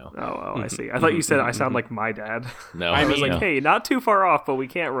dad right now. Oh, I see. I thought you said I sound like my dad. No, I was mean- like, hey, not too far off, but we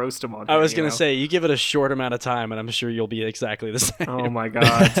can't roast him on. I was here, going you to know? say, you give it a short amount of time, and I'm sure you'll be exactly the same. Oh my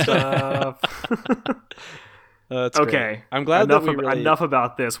God! Stop. That's great. Okay, I'm glad enough, that we really... enough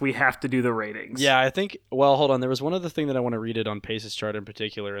about this. We have to do the ratings. Yeah, I think... Well, hold on. There was one other thing that I want to read it on Pace's chart in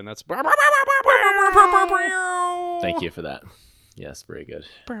particular, and that's... Thank you for that. Yes, very good.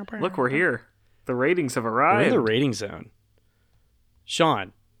 Look, we're here. The ratings have We're arrived. in the rating zone.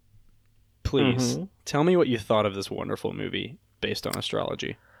 Sean, please, tell me what you thought of this wonderful movie based on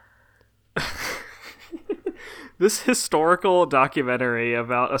astrology. This historical documentary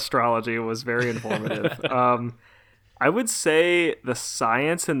about astrology was very informative. I would say the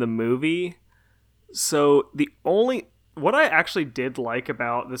science in the movie. So what I actually did like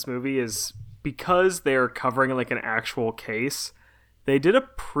about this movie is because they're covering like an actual case, they did a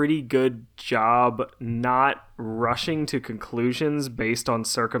pretty good job not rushing to conclusions based on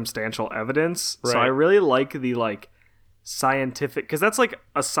circumstantial evidence. So I Right. really like the like scientific, because that's like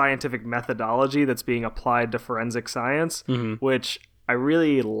a scientific methodology that's being applied to forensic science, which I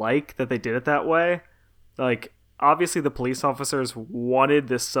really like that they did it that way. Like, obviously the police officers wanted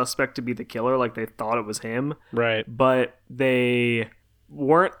this suspect to be the killer, like they thought it was him, Right. but they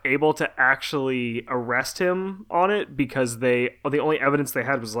weren't able to actually arrest him on it because the only evidence they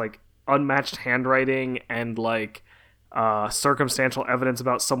had was like unmatched handwriting and like circumstantial evidence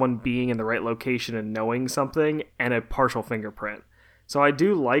about someone being in the right location and knowing something, and a partial fingerprint. So I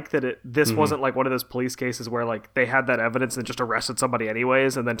do like that this wasn't like one of those police cases where like they had that evidence and just arrested somebody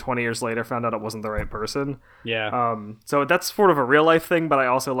anyways, and then 20 years later found out it wasn't the right person. Yeah. So that's sort of a real life thing, but I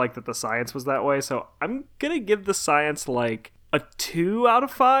also like that the science was that way. So I'm gonna give the science like a 2 out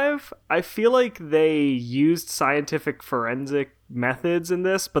of 5. I feel like they used scientific forensic methods in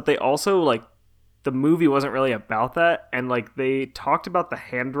this, but they also like the movie wasn't really about that, and like they talked about the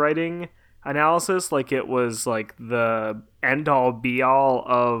handwriting analysis like it was like the end all be all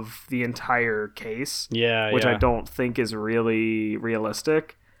of the entire case, Yeah. which yeah. I don't think is really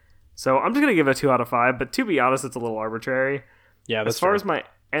realistic. So I'm just gonna give it a 2 out of 5, but to be honest, it's a little arbitrary. Yeah. That's As far fair. as my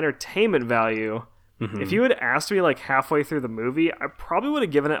entertainment value, if you had asked me like halfway through the movie, I probably would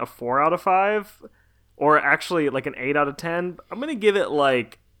have given it a 4 out of 5, or actually like an 8 out of 10. I'm gonna give it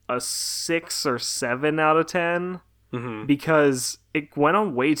like a 6 or 7 out of 10 because it went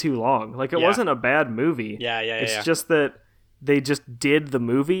on way too long. Like it Yeah. wasn't a bad movie. Yeah. It's just that they just did the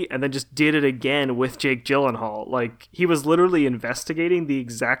movie and then just did it again with Jake Gyllenhaal. Like he was literally investigating the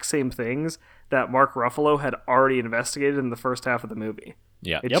exact same things that Mark Ruffalo had already investigated in the first half of the movie.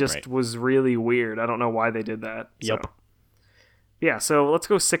 Yeah. It just was really weird. I don't know why they did that. Yep. So. Yeah, so let's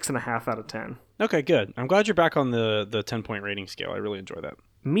go 6.5 out of 10. Okay, good. I'm glad you're back on the 10-point rating scale. I really enjoy that.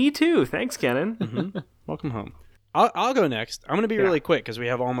 Me too. Thanks, Kenan. Welcome home. I'll go next. I'm going to be really quick because we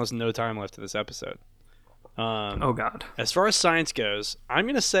have almost no time left to this episode. Oh, God. As far as science goes, I'm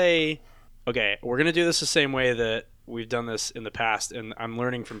going to say, okay, we're going to do this the same way that we've done this in the past, and I'm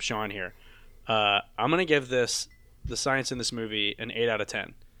learning from Sean here. I'm going to give the science in this movie an 8 out of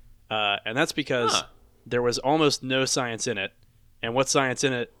 10. And that's because there was almost no science in it, and what science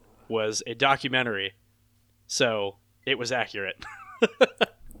in it was a documentary, so it was accurate.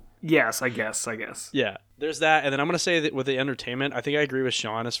 Yes, I guess. Yeah, there's that, and then I'm gonna say that with the entertainment, I think I agree with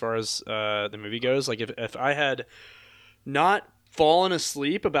Sean as far as the movie goes. Like if I had not fallen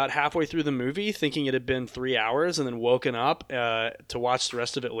asleep about halfway through the movie, thinking it had been 3 hours, and then woken up to watch the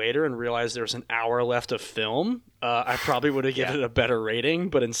rest of it later and realized there was an hour left of film, I probably would have given it a better rating.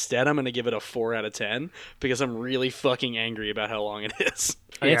 But instead, I'm gonna give it a 4 out of 10 because I'm really fucking angry about how long it is.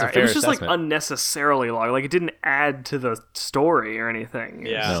 I think it's a it fair was just assessment. like unnecessarily long. Like it didn't add to the story or anything.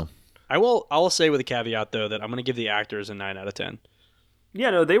 Yeah. No. I will say with a caveat though that I'm gonna give the actors a 9 out of 10.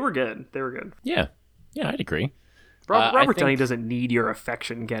 Yeah, no, they were good. Yeah. Yeah, I'd agree. Robert I think- Downey doesn't need your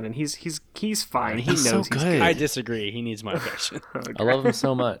affection, Ken, and he's fine. He He's knows so he's good. I disagree. He needs my affection. I love him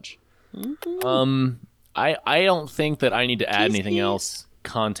so much. I don't think that I need to add anything else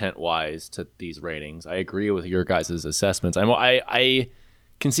content wise to these ratings. I agree with your guys' assessments. I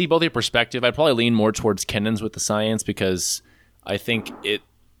can see both your perspective. I'd probably lean more towards Kenan's with the science because I think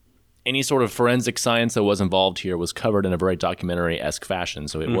any sort of forensic science that was involved here was covered in a very documentary-esque fashion,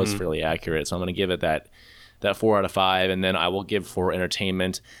 so it was fairly accurate. So I'm going to give it that 4 out of 5, and then I will give for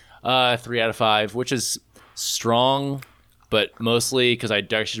entertainment 3 out of 5, which is strong, but mostly because I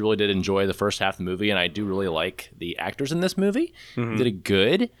actually really did enjoy the first half of the movie, and I do really like the actors in this movie. They did it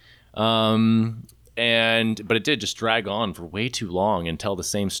good, but it did just drag on for way too long and tell the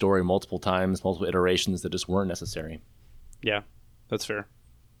same story multiple times, multiple iterations that just weren't necessary. Yeah, that's fair.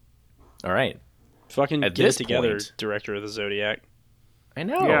 All right. Fucking At get this it together, point- director of the Zodiac. I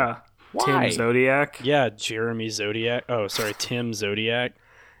know. Yeah. Why? Tim Zodiac. Yeah, Jeremy Zodiac. Oh, sorry, Tim Zodiac.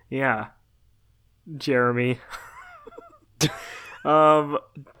 Yeah. Jeremy. Do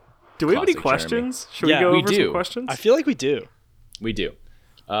we have any Classic questions? Should Yeah, we go we over do. some questions? I feel like we do. We do.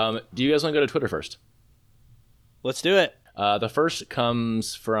 Do you guys want to go to Twitter first? Let's do it. The first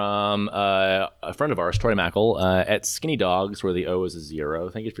comes from a friend of ours, Tori Mackle, at Skinny Dogs, where the O is a 0.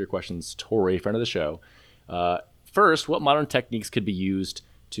 Thank you for your questions, Tori, friend of the show. First, what modern techniques could be used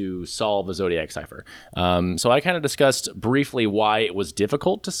to solve the Zodiac cipher? So I kind of discussed briefly why it was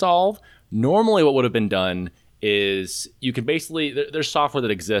difficult to solve. Normally, what would have been done is you can basically, there's software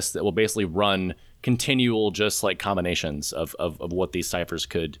that exists that will basically run continual just like combinations of what these ciphers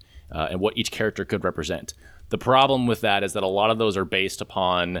could and what each character could represent. The problem with that is that a lot of those are based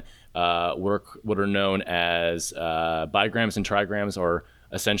upon what are known as bigrams and trigrams, or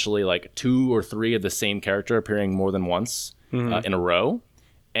essentially like 2 or 3 of the same character appearing more than once in a row.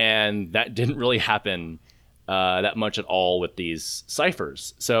 And that didn't really happen that much at all with these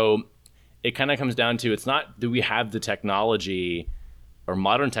ciphers. So it kind of comes down to, it's not, do we have the technology or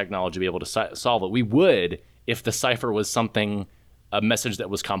modern technology to be able to solve it? We would if the cipher was a message that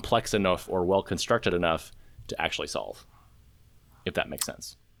was complex enough or well constructed enough to actually solve, if that makes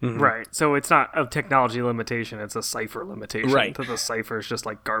sense. Right. So it's not a technology limitation, it's a cipher limitation. Right. That the cipher is just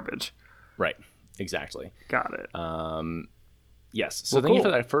like garbage. Right. Exactly. Got it. Yes. So Well, thank you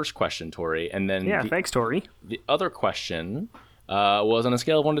cool. for that first question, Tori. And then Thanks, Tori. the other question was, on a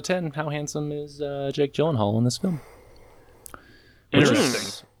scale of 1 to 10, how handsome is Jake Gyllenhaal in this film?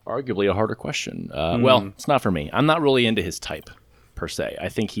 Interesting. Arguably a harder question. Well, it's not for me. I'm not really into his type, per se. I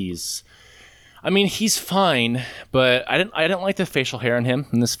think he's fine, but I didn't like the facial hair on him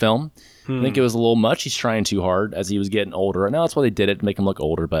in this film. I think it was a little much. He's trying too hard as he was getting older. I know that's why they did it, to make him look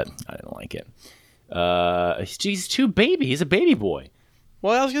older, but I didn't like it. He's too baby. He's a baby boy.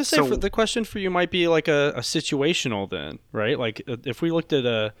 Well, I was gonna say, So- the question for you might be like a situational then, right? Like if we looked at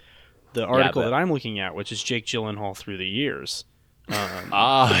the article but- that I'm looking at, which is Jake Gyllenhaal through the years,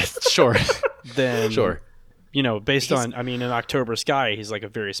 Sure. then Sure. based on, in October Sky, he's like a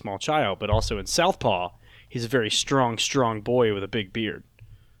very small child, but also in Southpaw, he's a very strong boy with a big beard.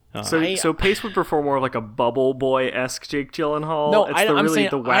 So Pace would prefer more of like a Bubble Boy-esque Jake Gyllenhaal. No, it's I'm really saying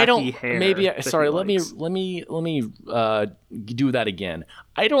the wacky I don't. hair. Maybe that sorry. he Let likes. me do that again.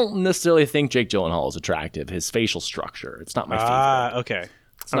 I don't necessarily think Jake Gyllenhaal is attractive. His facial structure. It's not my favorite. Okay.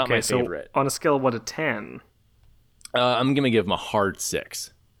 It's not my so favorite. on a scale of 1 to 10, I'm gonna give him a hard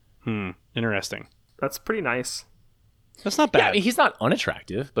 6. Interesting. that's pretty nice. That's not Yeah, bad. he's not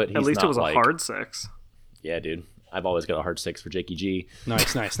unattractive, but he's At least not it was a like, hard 6. Yeah, dude. I've always got a hard 6 for Jakey G.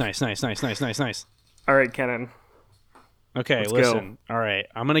 Nice. All right, Kenan. Okay, Let's listen. All right,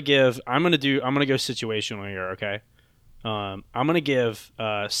 I'm gonna go situational here. Okay, I'm gonna give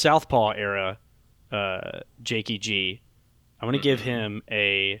Southpaw era Jakey G. I'm gonna give him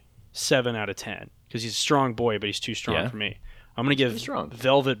a 7 out of 10 because he's a strong boy, but he's too strong Yeah. for me. I'm gonna give strong.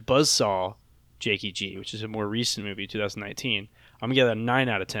 Velvet Buzzsaw Jakey G, which is a more recent movie, 2019. I'm gonna give that a 9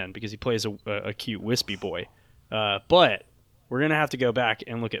 out of 10 because he plays a cute wispy boy. But we're gonna have to go back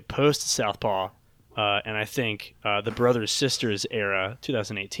and look at post Southpaw. And I think the Brothers Sisters era,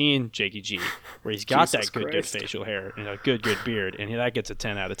 2018, Jakey G, where he's got Jesus that good Christ. facial hair and a good beard, and that gets a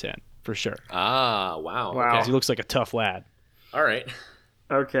 10 out of 10 for sure. Ah, wow. Wow. Because he looks like a tough lad. All right,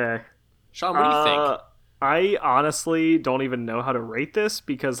 Okay. Sean. What do you think? I honestly don't even know how to rate this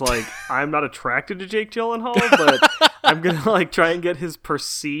because, like, I'm not attracted to Jake Gyllenhaal, but I'm gonna like try and get his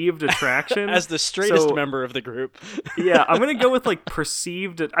perceived attraction As the straightest So- member of the group. Yeah, I'm gonna go with like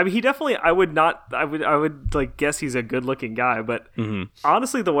perceived. I mean, he definitely. I would like guess he's a good-looking guy, but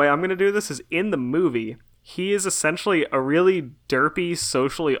honestly, the way I'm gonna do this is in the movie. He is essentially a really derpy,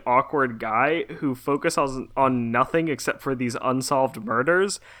 socially awkward guy who focuses on nothing except for these unsolved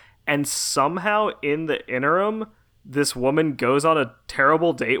murders. And somehow, in the interim, this woman goes on a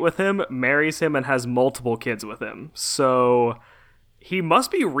terrible date with him, marries him, and has multiple kids with him. So he must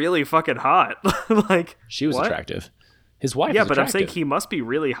be really fucking hot. Like, She was what? attractive. His wife. Yeah, is but I'm saying attractive. he must be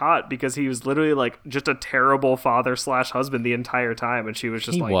really hot because he was literally like just a terrible father/husband the entire time, and she was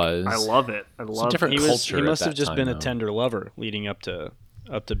just He like, was. I love it. I love different it. culture He at must have that just time, been a though. tender lover leading up to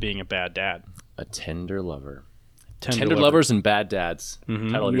being a bad dad. A tender lover. Tender Tender lover. lovers and bad dads.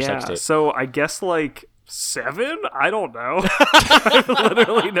 Title of your Yeah, sex tape. so I guess like 7? I don't know. I have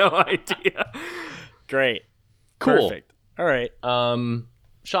literally no idea. Great. Cool. Perfect. All right.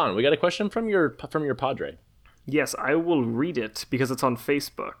 Sean, we got a question from your padre. Yes, I will read it because it's on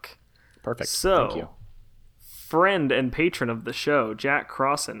Facebook. Perfect. So, Thank you. friend and patron of the show, Jack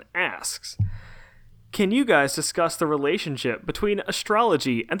Crossan, asks, can you guys discuss the relationship between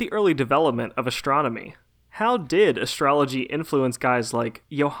astrology and the early development of astronomy? How did astrology influence guys like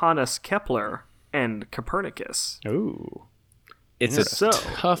Johannes Kepler and Copernicus? Ooh. It's a So-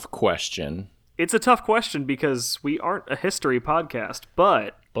 tough question. It's a tough question because we aren't a history podcast,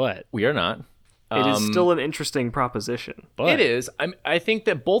 but But We are not. it is still an interesting proposition. but It is. I think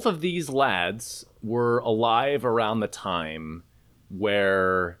that both of these lads were alive around the time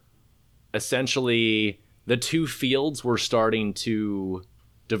where essentially the two fields were starting to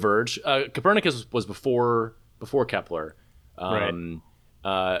diverge. Copernicus was before Kepler. But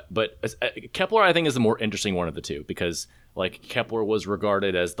Kepler, I think, is the more interesting one of the two because like Kepler was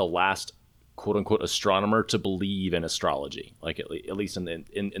regarded as the last quote unquote astronomer to believe in astrology, like at least in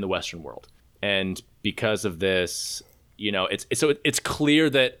the Western world. And because of this, it's clear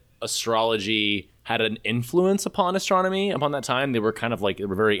that astrology had an influence upon astronomy upon that time. They were kind of like, they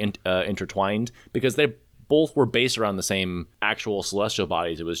were very intertwined because they both were based around the same actual celestial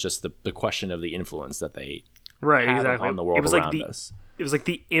bodies. It was just the question of the influence that they had upon the world around us. It was like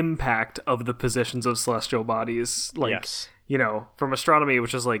the impact of the positions of celestial bodies. Like, Yes. From astronomy,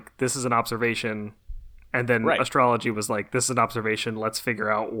 which is like, this is an observation. And then astrology was like, this is an observation. Let's figure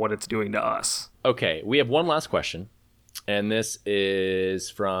out what it's doing to us. Okay, we have one last question. And this is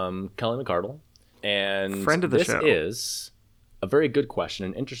from Kelly McCardle. And friend of the show. This is a very good question,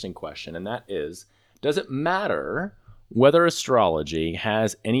 an interesting question. And that is, does it matter whether astrology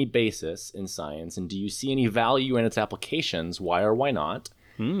has any basis in science, and do you see any value in its applications? Why or why not?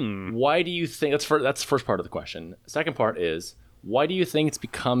 Why do you think that's the first part of the question? Second part is, why do you think it's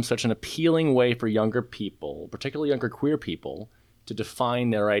become such an appealing way for younger people, particularly younger queer people, to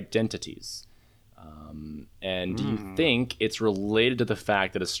define their identities? And do you think it's related to the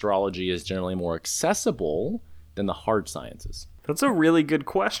fact that astrology is generally more accessible than the hard sciences? That's a really good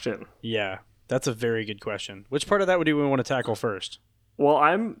question. Yeah, that's a very good question. Which part of that do we want to tackle first? Well,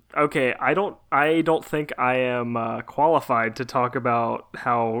 I don't think I am qualified to talk about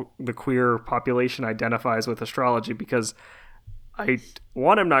how the queer population identifies with astrology because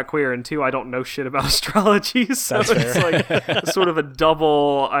I'm not queer, and two, I don't know shit about astrology. So it's like sort of a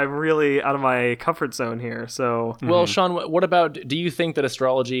double. I'm really out of my comfort zone here. So, well, Sean, what about? Do you think that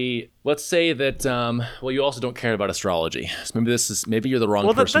astrology? Let's say that. You also don't care about astrology. So maybe you're the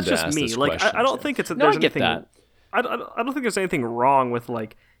wrong person to ask this question. That's just me. Like, I don't think it's. No, I get that. I don't think there's anything wrong with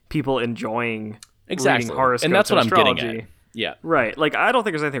like people enjoying exactly reading horoscopes and that's what astrology. I'm getting at. Yeah, right. Like, I don't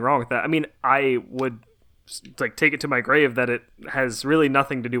think there's anything wrong with that. I mean, I would like take it to my grave that it has really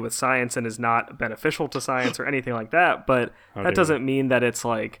nothing to do with science and is not beneficial to science or anything like that. But that doesn't mean that it's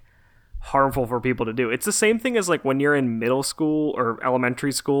like harmful for people to do. It's the same thing as like when you're in middle school or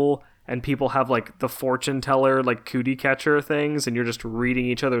elementary school and people have like the fortune teller, like cootie catcher things, and you're just reading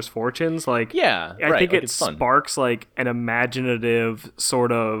each other's fortunes. Like, yeah, I think it sparks like an imaginative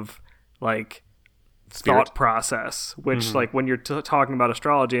sort of like thought process, which like when you're talking about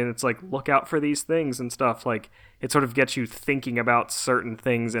astrology and it's like, look out for these things and stuff, like it sort of gets you thinking about certain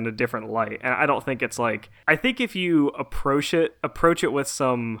things in a different light. And I don't think it's like, I think if you approach it with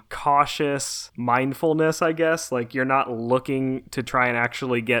some cautious mindfulness, I guess, like you're not looking to try and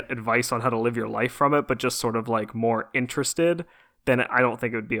actually get advice on how to live your life from it, but just sort of like more interested, then I don't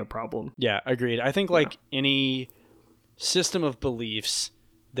think it would be a problem. Yeah, agreed. I think like any system of beliefs,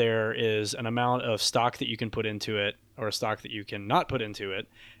 there is an amount of stock that you can put into it or a stock that you can not put into it.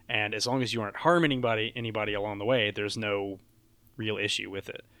 And as long as you aren't harming anybody along the way, there's no real issue with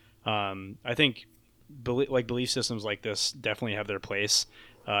it. I think belief systems like this definitely have their place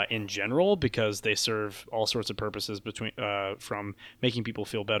in general because they serve all sorts of purposes from making people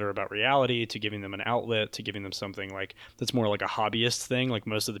feel better about reality to giving them an outlet to giving them something like that's more like a hobbyist thing. Like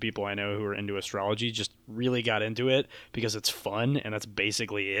most of the people I know who are into astrology just really got into it because it's fun and that's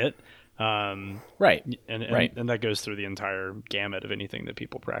basically it. Right. And that goes through the entire gamut of anything that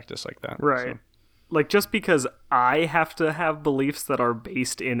people practice like that. Right. So. Like, just because I have to have beliefs that are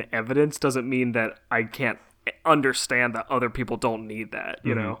based in evidence doesn't mean that I can't understand that other people don't need that,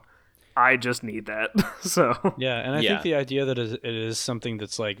 you know? I just need that. So yeah, and I think the idea that it is something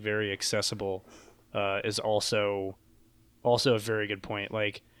that's like very accessible is also a very good point.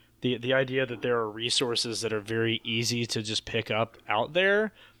 Like the idea that there are resources that are very easy to just pick up out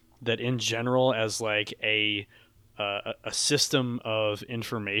there that in general as like a system of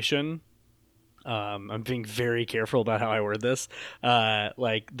information. I'm being very careful about how I word this.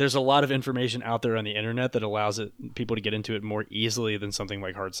 Like, there's a lot of information out there on the internet that allows people to get into it more easily than something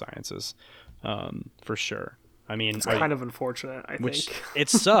like hard sciences, for sure. I mean, it's kind of unfortunate. I think it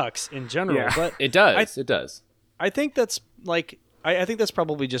sucks in general, but it does. It does. I think that's like. I think that's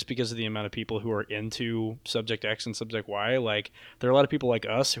probably just because of the amount of people who are into subject X and subject Y. Like, there are a lot of people like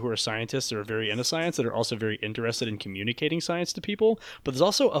us who are scientists that are very into science that are also very interested in communicating science to people. But there's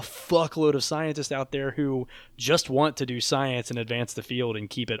also a fuckload of scientists out there who just want to do science and advance the field and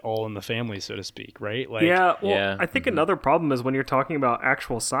keep it all in the family, so to speak, right? Like, I think another problem is when you're talking about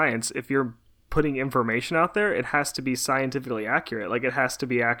actual science, if you're putting information out there, it has to be scientifically accurate. Like, it has to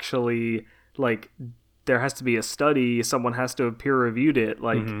be actually, like, there has to be a study, someone has to have peer-reviewed it,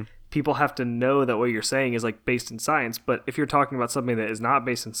 like, people have to know that what you're saying is, like, based in science. But if you're talking about something that is not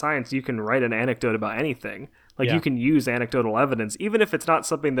based in science, you can write an anecdote about anything. Like, you can use anecdotal evidence, even if it's not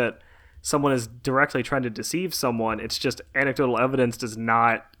something that someone is directly trying to deceive someone. It's just anecdotal evidence does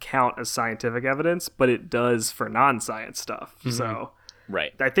not count as scientific evidence, but it does for non-science stuff. So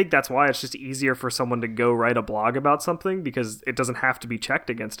Right. I think that's why it's just easier for someone to go write a blog about something, because it doesn't have to be checked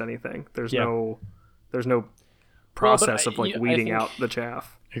against anything. There's no process of like weeding think out the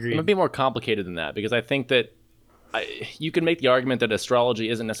chaff. It might be more complicated than that, because I think that you can make the argument that astrology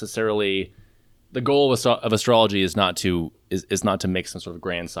isn't necessarily the goal of astrology is not to make some sort of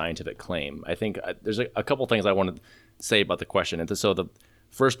grand scientific claim. I think there's a couple things I want to say about the question. And so the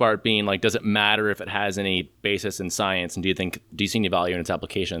first part being like, does it matter if it has any basis in science, and do you see any value in its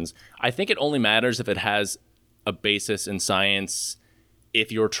applications? I think it only matters if it has a basis in science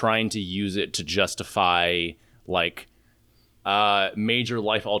if you're trying to use it to justify like major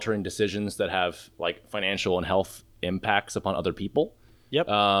life-altering decisions that have like financial and health impacts upon other people. Yep.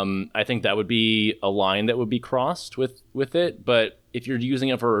 I think that would be a line that would be crossed with it. But if you're using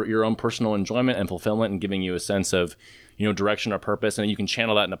it for your own personal enjoyment and fulfillment and giving you a sense of, direction or purpose, and you can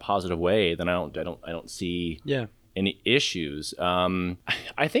channel that in a positive way, then I don't see any issues.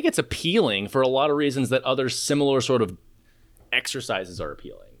 I think it's appealing for a lot of reasons that other similar sort of exercises are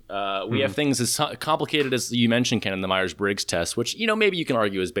appealing. We have things as complicated as you mentioned, Ken, in the Myers-Briggs test, which, maybe you can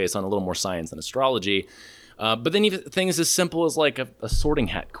argue is based on a little more science than astrology. But then even things as simple as like a sorting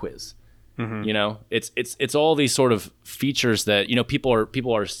hat quiz. It's all these sort of features that,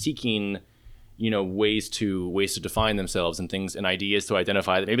 people are seeking, ways to define themselves and things and ideas to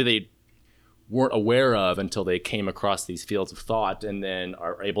identify that maybe they weren't aware of until they came across these fields of thought, and then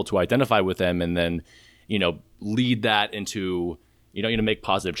are able to identify with them, and then, lead that into, make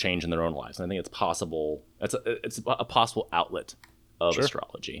positive change in their own lives. And I think it's possible. It's a possible outlet of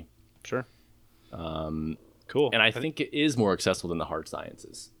astrology. Sure. Cool. And I think it is more accessible than the hard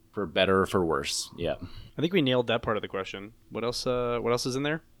sciences, for better or for worse. Yeah. I think we nailed that part of the question. What else is in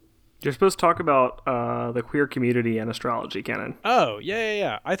there? You're supposed to talk about the queer community and astrology, Kenan. Oh,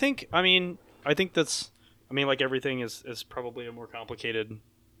 yeah. I think that's, like everything is probably a more complicated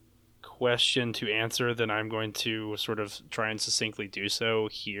question to answer than I'm going to sort of try and succinctly do so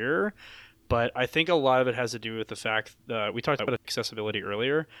here. But I think a lot of it has to do with the fact that we talked about accessibility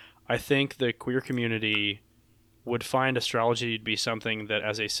earlier. I think the queer community would find astrology to be something that,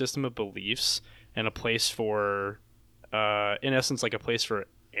 as a system of beliefs and a place for, in essence, like a place for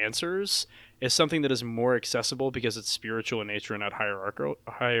answers, is something that is more accessible because it's spiritual in nature and not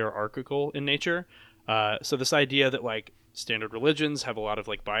hierarchical in nature. So this idea that like standard religions have a lot of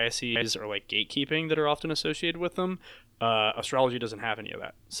like biases or like gatekeeping that are often associated with them, astrology doesn't have any of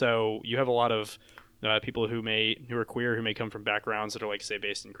that. So you have a lot of people who are queer, who may come from backgrounds that are like, say,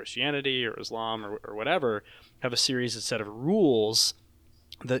 based in Christianity or Islam or whatever, have a set of rules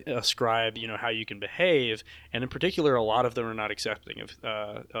that ascribe, how you can behave. And in particular, a lot of them are not accepting of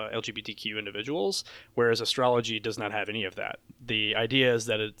LGBTQ individuals, whereas astrology does not have any of that. The idea is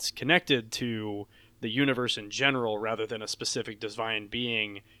that it's connected to the universe in general rather than a specific divine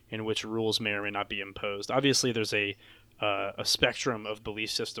being in which rules may or may not be imposed. Obviously, there's a spectrum of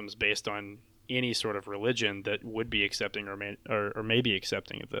belief systems based on any sort of religion that would be accepting or may be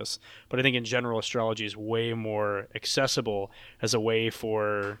accepting of this. But I think in general, astrology is way more accessible as a way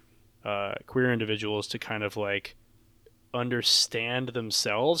for queer individuals to kind of like understand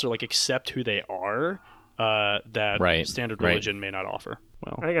themselves or like accept who they are, that standard religion may not offer.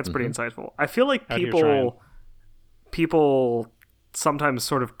 Well, I think that's pretty insightful. I feel like people sometimes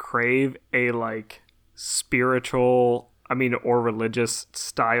sort of crave a like spiritual, or religious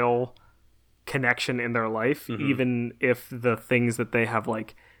style connection in their life, even if the things that they have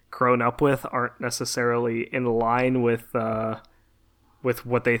like grown up with aren't necessarily in line with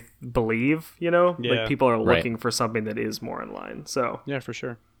what they believe. Like people are looking for something that is more in line. So yeah, for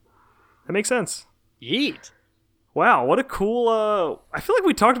sure, that makes sense. Yeet. Wow, what a cool... I feel like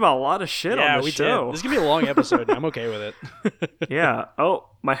we talked about a lot of shit on this show. Did. This is going to be a long episode, and I'm okay with it. Yeah. Oh,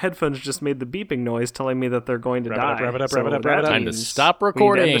 my headphones just made the beeping noise telling me that they're going to die. Wrap it up. Time to stop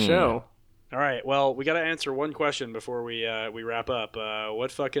recording. We need to end the show. All right, well, we got to answer one question before we wrap up. What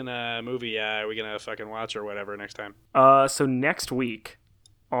fucking movie are we going to fucking watch or whatever next time? So next week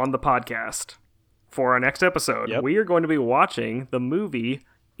on the podcast, for our next episode, we are going to be watching the movie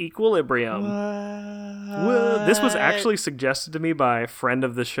Equilibrium. This was actually suggested to me by a friend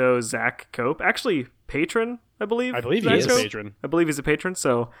of the show, Zach Cope. Actually, patron, I believe. I believe he is a patron. I believe he's a patron,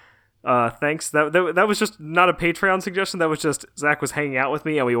 so thanks. That was just not a Patreon suggestion. That was just Zach was hanging out with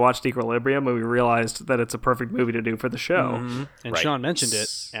me, and we watched Equilibrium, and we realized that it's a perfect movie to do for the show. Mm-hmm. And Sean mentioned it,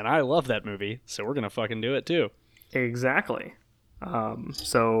 and I love that movie, so we're going to fucking do it, too. Exactly.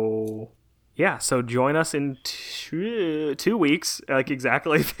 So... yeah, so join us in 2 weeks, like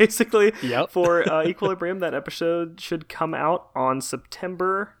exactly, basically, Yep. for Equilibrium. That episode should come out on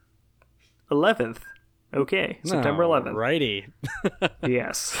September 11th. Okay, September 11th. Righty.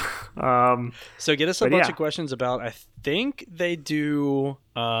 Yes. So get us a But bunch yeah. of questions about. I think they do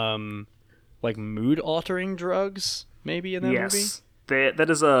like mood altering drugs, maybe in that movie. Yes. That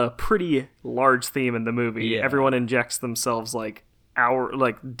is a pretty large theme in the movie. Yeah. Everyone injects themselves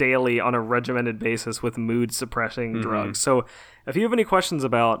daily on a regimented basis with mood suppressing drugs. So if you have any questions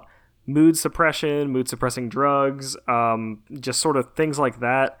about mood suppressing drugs, just sort of things like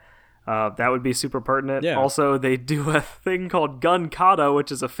that, that would be super pertinent. Yeah. Also, they do a thing called gun kata,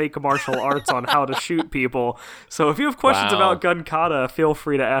 which is a fake martial arts on how to shoot people. So if you have questions Wow. about gun kata, feel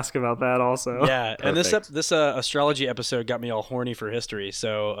free to ask about that also. Yeah, and this Perfect. this astrology episode got me all horny for history.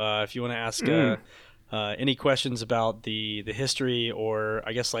 So if you want to ask any questions about the history, or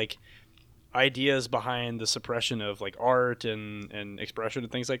I guess like ideas behind the suppression of like art and expression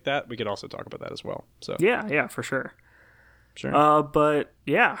and things like that, we could also talk about that as well. So Yeah, for sure. sure. But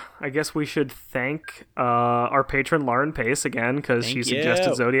yeah, I guess we should thank our patron Lauren Pace again, because she Thank suggested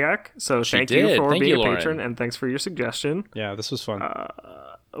you. Zodiac. So She thank you did. for Thank being you, a Lauren. patron, and thanks for your suggestion. Yeah, this was fun.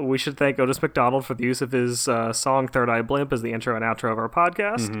 We should thank Otis McDonald for the use of his song Third Eye Blimp as the intro and outro of our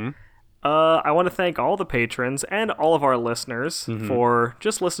podcast. Mm-hmm. I want to thank all the patrons and all of our listeners Mm-hmm. for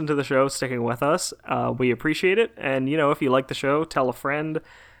just listening to the show, sticking with us. We appreciate it. And, if you like the show, tell a friend,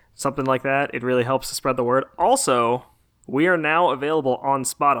 something like that. It really helps to spread the word. Also, we are now available on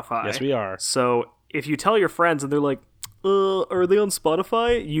Spotify. Yes, we are. So if you tell your friends and they're like, are they on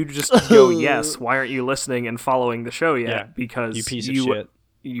Spotify? You just go, yes. Why aren't you listening and following the show yet? Yeah, Because you piece of shit.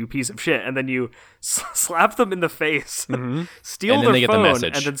 You piece of shit. And then you slap them in the face, steal And then their they get the phone,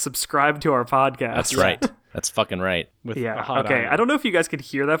 message. and then subscribe to our podcast. That's right. That's fucking right. With a Yeah. hot Okay. iron. I don't know if you guys can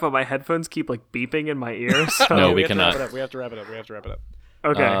hear that, but my headphones keep like beeping in my ears. So. No, we have to cannot. wrap it up. We have to wrap it up.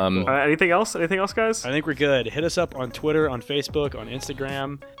 Okay. Um, Anything else? Anything else, guys? I think we're good. Hit us up on Twitter, on Facebook, on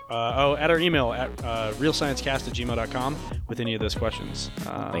Instagram. At our email at realsciencecast@gmail.com with any of those questions.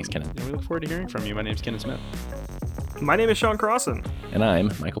 Thanks, Kenneth. And we look forward to hearing from you. My name's Kenneth Smith. My name is Sean Crossan. And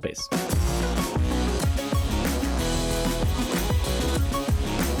I'm Michael Pace.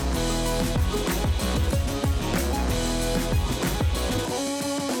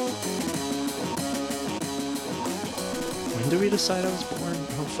 When did we decide I was born?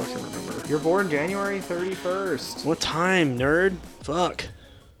 I don't fucking remember. You're born January 31st. What time, nerd? Fuck.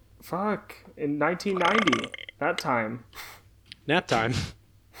 Fuck. In 1990. That time. Nap time.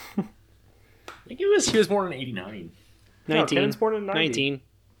 I think he was born in 89. No, Kenneth's born in 90.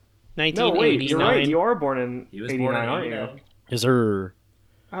 19. No, 1989. wait. You're right. You are born in He was 89, born in aren't you? 89. Is her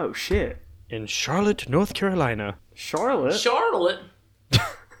Oh, shit. in Charlotte, North Carolina. Charlotte? Charlotte.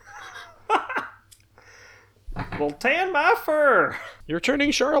 Well, tan my fur. You're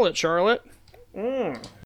turning Charlotte, Charlotte.